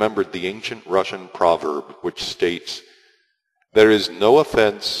as I remembered the ancient Russian proverb which states, "There is no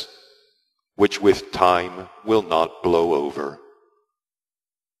offense which with time will not blow over."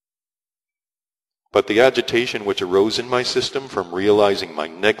 But the agitation which arose in my system from realizing my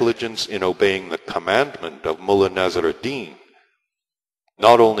negligence in obeying the commandment of Mullah Nasruddin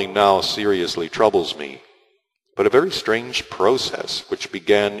not only now seriously troubles me, but a very strange process which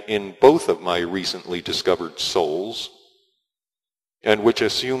began in both of my recently discovered souls, and which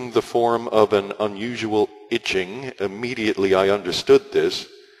assumed the form of an unusual itching immediately I understood this,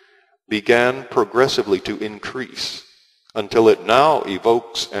 began progressively to increase, until it now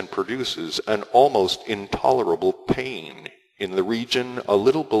evokes and produces an almost intolerable pain in the region a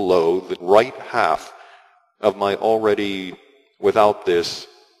little below the right half of my already, without this,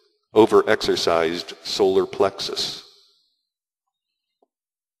 over-exercised solar plexus.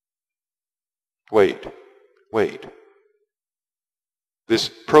 Wait. This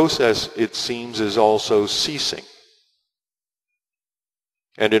process, it seems, is also ceasing.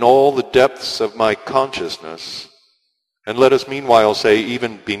 And in all the depths of my consciousness, and let us meanwhile say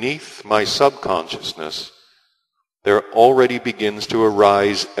even beneath my subconsciousness, there already begins to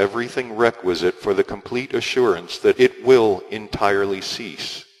arise everything requisite for the complete assurance that it will entirely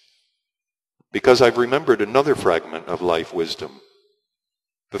cease. Because I've remembered another fragment of life wisdom,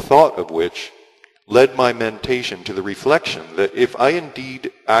 the thought of which led my mentation to the reflection that if I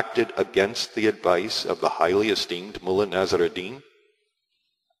indeed acted against the advice of the highly esteemed Mullah Nasruddin,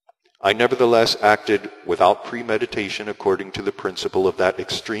 I nevertheless acted without premeditation according to the principle of that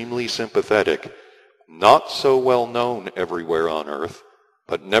extremely sympathetic, not so well known everywhere on earth,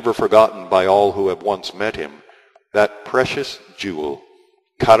 but never forgotten by all who have once met him, that precious jewel,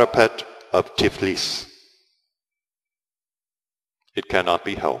 Karapet of Tiflis. It cannot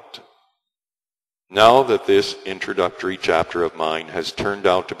be helped. Now that this introductory chapter of mine has turned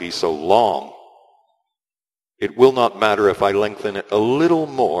out to be so long, it will not matter if I lengthen it a little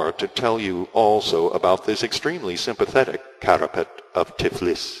more to tell you also about this extremely sympathetic Karapet of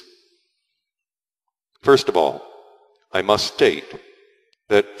Tiflis. First of all, I must state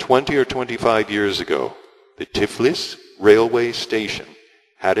that 20 or 25 years ago, the Tiflis railway station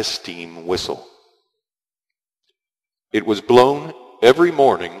had a steam whistle. It was blown every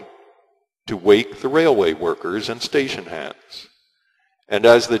morning to wake the railway workers and station hands. And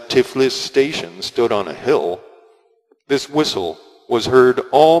as the Tiflis station stood on a hill, this whistle was heard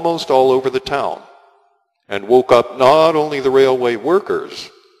almost all over the town and woke up not only the railway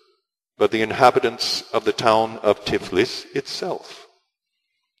workers, but the inhabitants of the town of Tiflis itself.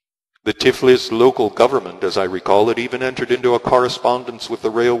 The Tiflis local government, as I recall it, even entered into a correspondence with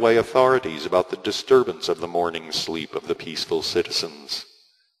the railway authorities about the disturbance of the morning sleep of the peaceful citizens.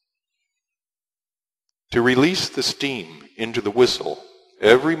 To release the steam into the whistle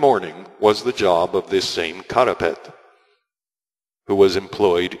every morning was the job of this same Karapet, who was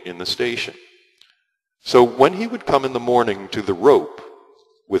employed in the station. So when he would come in the morning to the rope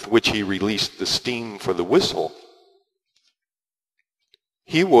with which he released the steam for the whistle,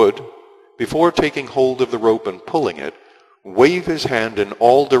 he would, before taking hold of the rope and pulling it, wave his hand in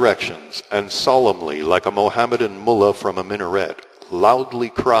all directions and solemnly, like a Mohammedan mullah from a minaret, loudly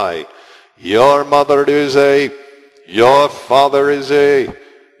cry, "Your mother is a, your father is a,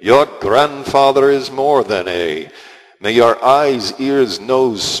 your grandfather is more than a. May your eyes, ears,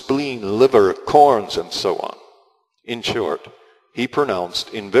 nose, spleen, liver, corns," and so on. In short, he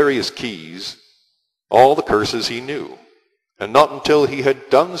pronounced in various keys all the curses he knew, and not until he had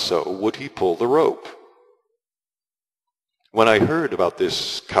done so would he pull the rope. When I heard about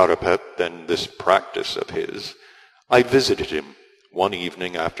this Karapet and this practice of his, I visited him one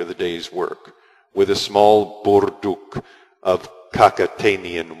evening after the day's work with a small burduk of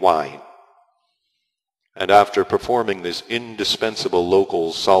Kakatanian wine. And after performing this indispensable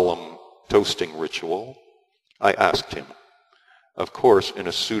local solemn toasting ritual, I asked him, of course in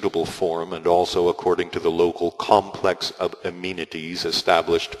a suitable form and also according to the local complex of amenities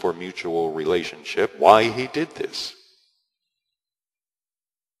established for mutual relationship, why he did this.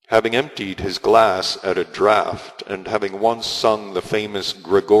 Having emptied his glass at a draught, and having once sung the famous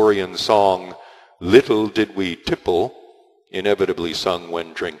Gregorian song, "Little Did We Tipple," inevitably sung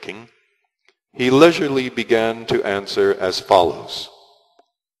when drinking, he leisurely began to answer as follows.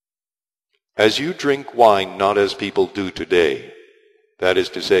 As you drink wine not as people do today, that is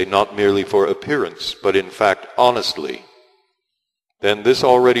to say, not merely for appearance, but in fact honestly, then this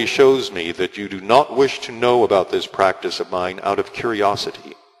already shows me that you do not wish to know about this practice of mine out of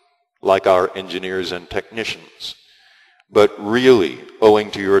curiosity, like our engineers and technicians, but really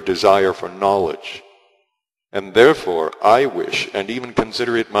owing to your desire for knowledge. And therefore I wish, and even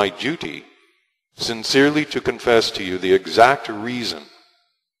consider it my duty, sincerely to confess to you the exact reason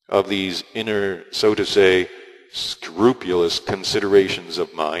of these inner, so to say, scrupulous considerations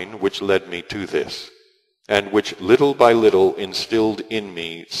of mine which led me to this, and which little by little instilled in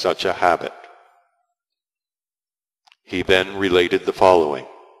me such a habit. He then related the following.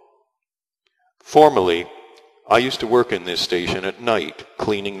 Formerly, I used to work in this station at night,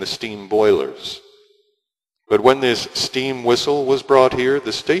 cleaning the steam boilers. But when this steam whistle was brought here,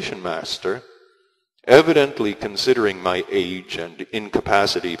 the station master, evidently considering my age and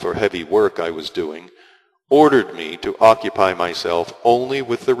incapacity for heavy work I was doing, ordered me to occupy myself only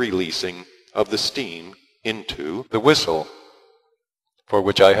with the releasing of the steam into the whistle, for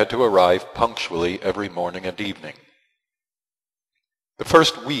which I had to arrive punctually every morning and evening. The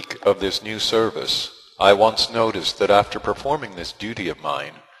first week of this new service, I once noticed that after performing this duty of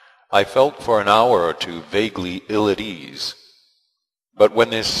mine, I felt for an hour or two vaguely ill at ease. But when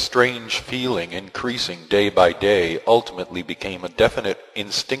this strange feeling, increasing day by day, ultimately became a definite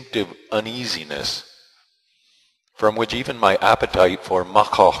instinctive uneasiness, from which even my appetite for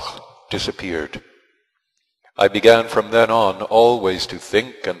machoch disappeared, I began from then on always to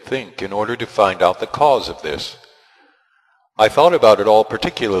think and think in order to find out the cause of this. I thought about it all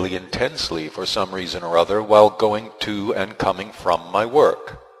particularly intensely for some reason or other while going to and coming from my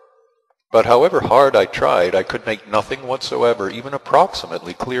work. But however hard I tried, I could make nothing whatsoever even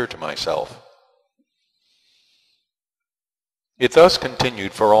approximately clear to myself. It thus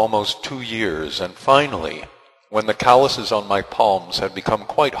continued for almost 2 years, and finally, when the calluses on my palms had become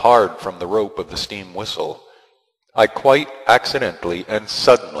quite hard from the rope of the steam whistle, I quite accidentally and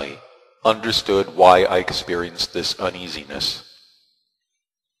suddenly understood why I experienced this uneasiness.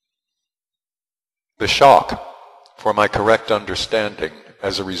 The shock for my correct understanding,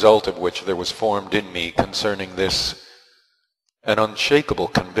 as a result of which there was formed in me concerning this an unshakable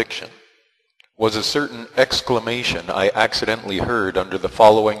conviction, was a certain exclamation I accidentally heard under the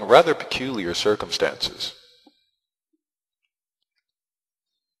following rather peculiar circumstances.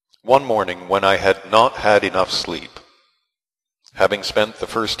 One morning when I had not had enough sleep, having spent the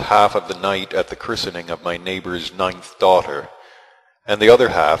first half of the night at the christening of my neighbor's 9th daughter, and the other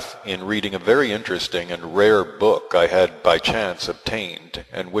half in reading a very interesting and rare book I had by chance obtained,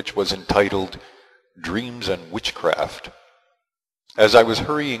 and which was entitled Dreams and Witchcraft. As I was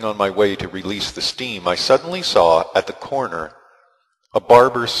hurrying on my way to release the steam, I suddenly saw at the corner a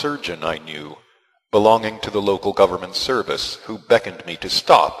barber surgeon I knew, belonging to the local government service, who beckoned me to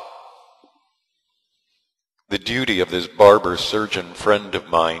stop. The duty of this barber-surgeon friend of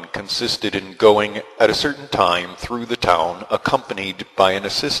mine consisted in going at a certain time through the town accompanied by an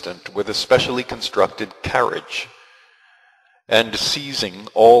assistant with a specially constructed carriage, and seizing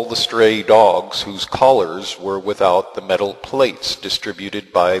all the stray dogs whose collars were without the metal plates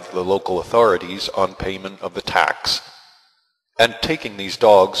distributed by the local authorities on payment of the tax, and taking these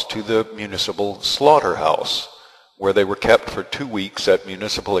dogs to the municipal slaughterhouse, where they were kept for 2 weeks at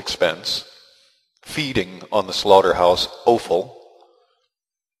municipal expense, feeding on the slaughterhouse offal.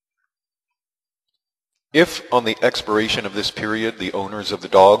 If on the expiration of this period the owners of the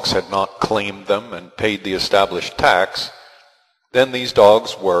dogs had not claimed them and paid the established tax, then these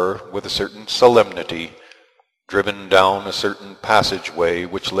dogs were, with a certain solemnity, driven down a certain passageway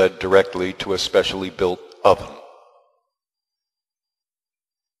which led directly to a specially built oven.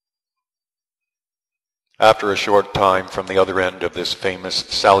 After a short time from the other end of this famous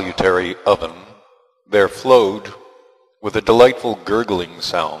salutary oven, there flowed, with a delightful gurgling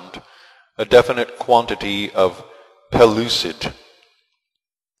sound, a definite quantity of pellucid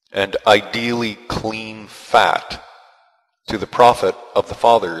and ideally clean fat, to the profit of the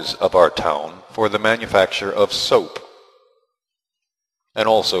fathers of our town for the manufacture of soap. and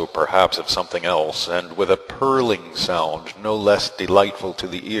also perhaps of something else, and with a purling sound no less delightful to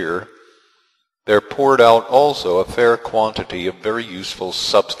the ear, there poured out also a fair quantity of very useful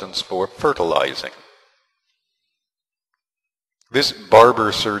substance for fertilizing. This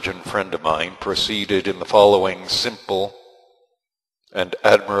barber surgeon friend of mine proceeded in the following simple and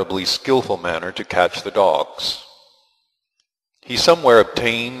admirably skillful manner to catch the dogs. He somewhere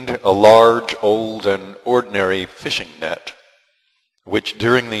obtained a large, old, and ordinary fishing net, which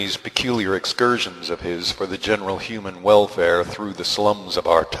during these peculiar excursions of his for the general human welfare through the slums of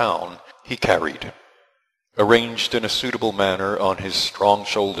our town, he carried, arranged in a suitable manner on his strong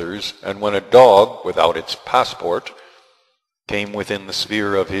shoulders, and when a dog, without its passport, came within the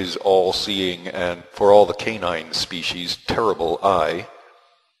sphere of his all-seeing and, for all the canine species, terrible eye,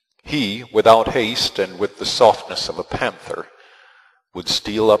 he, without haste and with the softness of a panther, would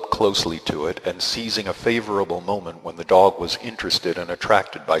steal up closely to it, and seizing a favorable moment when the dog was interested and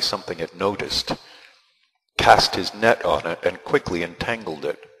attracted by something it noticed, cast his net on it and quickly entangled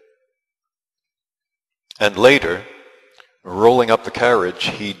it. And later, rolling up the carriage,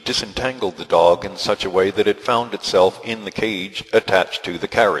 he disentangled the dog in such a way that it found itself in the cage attached to the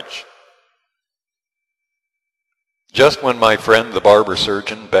carriage. Just when my friend the barber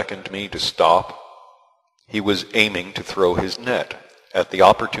surgeon beckoned me to stop, he was aiming to throw his net at the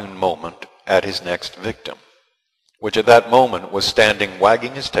opportune moment at his next victim, which at that moment was standing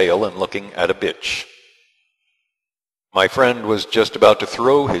wagging his tail and looking at a bitch. My friend was just about to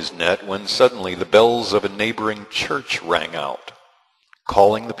throw his net when suddenly the bells of a neighboring church rang out,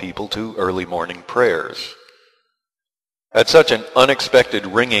 calling the people to early morning prayers. At such an unexpected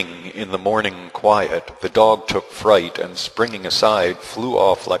ringing in the morning quiet, the dog took fright and, springing aside, flew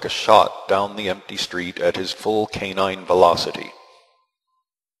off like a shot down the empty street at his full canine velocity.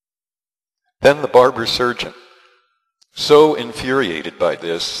 Then the barber surgeon, so infuriated by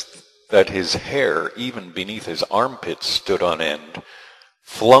this that his hair, even beneath his armpits, stood on end,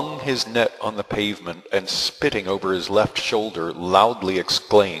 flung his net on the pavement, and spitting over his left shoulder, loudly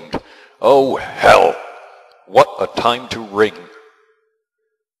exclaimed, "Oh, hell! What a time to ring!"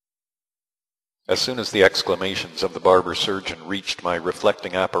 As soon as the exclamations of the barber surgeon reached my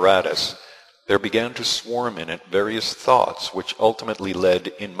reflecting apparatus, there began to swarm in it various thoughts which ultimately led,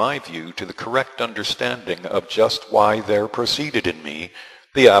 in my view, to the correct understanding of just why there proceeded in me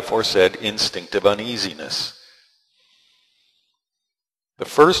the aforesaid instinctive uneasiness. The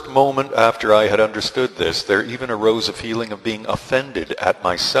first moment after I had understood this, there even arose a feeling of being offended at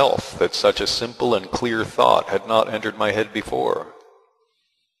myself that such a simple and clear thought had not entered my head before.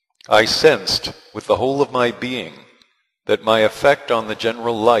 I sensed with the whole of my being that my effect on the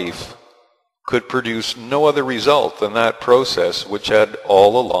general life could produce no other result than that process which had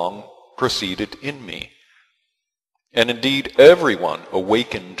all along proceeded in me. And indeed everyone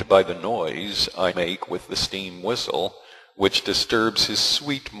awakened by the noise I make with the steam whistle, which disturbs his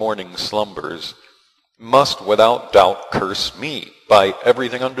sweet morning slumbers, must without doubt curse me by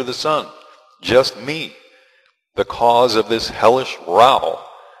everything under the sun, just me, the cause of this hellish row.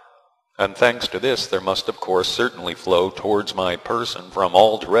 And thanks to this, there must of course certainly flow towards my person from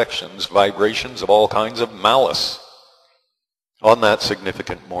all directions vibrations of all kinds of malice. On that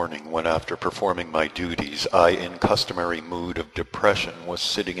significant morning, when after performing my duties, I, in customary mood of depression, was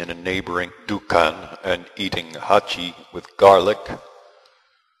sitting in a neighboring dukkan and eating hachi with garlic,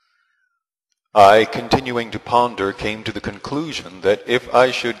 I, continuing to ponder, came to the conclusion that if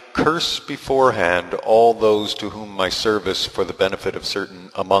I should curse beforehand all those to whom my service for the benefit of certain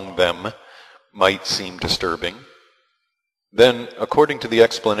among them might seem disturbing, then, according to the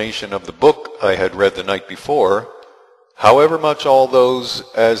explanation of the book I had read the night before, however much all those,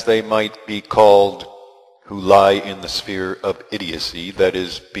 as they might be called, who lie in the sphere of idiocy, that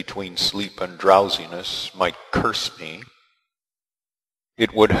is, between sleep and drowsiness, might curse me,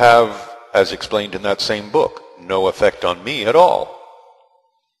 it would have, as explained in that same book, no effect on me at all.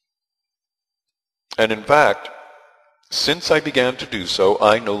 And in fact, since I began to do so,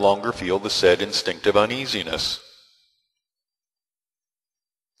 I no longer feel the said instinctive uneasiness.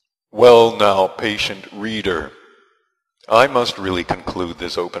 Well now, patient reader, I must really conclude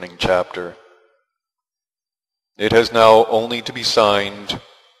this opening chapter. It has now only to be signed,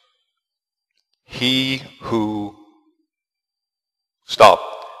 "He who..." Stop.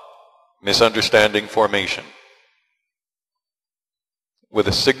 Misunderstanding formation. With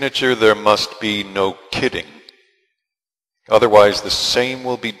a signature there must be no kidding. Otherwise the same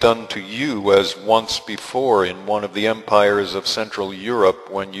will be done to you as once before in one of the empires of Central Europe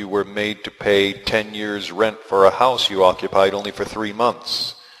when you were made to pay 10 years' rent for a house you occupied only for 3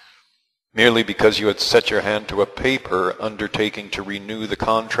 months. merely because you had set your hand to a paper undertaking to renew the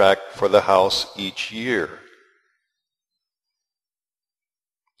contract for the house each year.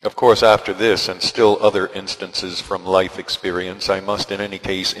 Of course, after this and still other instances from life experience, I must in any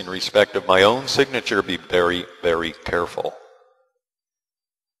case, in respect of my own signature, be very, very careful.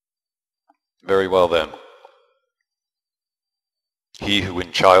 Very well then. He who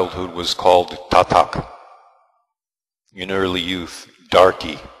in childhood was called Tatak, in early youth,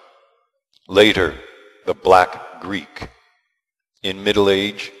 Darky, later, the Black Greek, in middle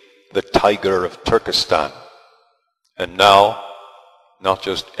age, the Tiger of Turkestan, and now, not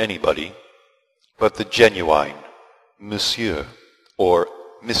just anybody, but the genuine Monsieur or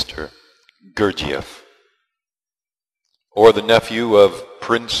Mr. Gurdjieff, or the nephew of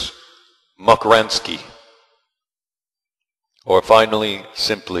Prince Mokransky, or finally,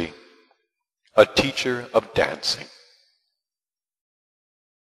 simply, a teacher of dancing.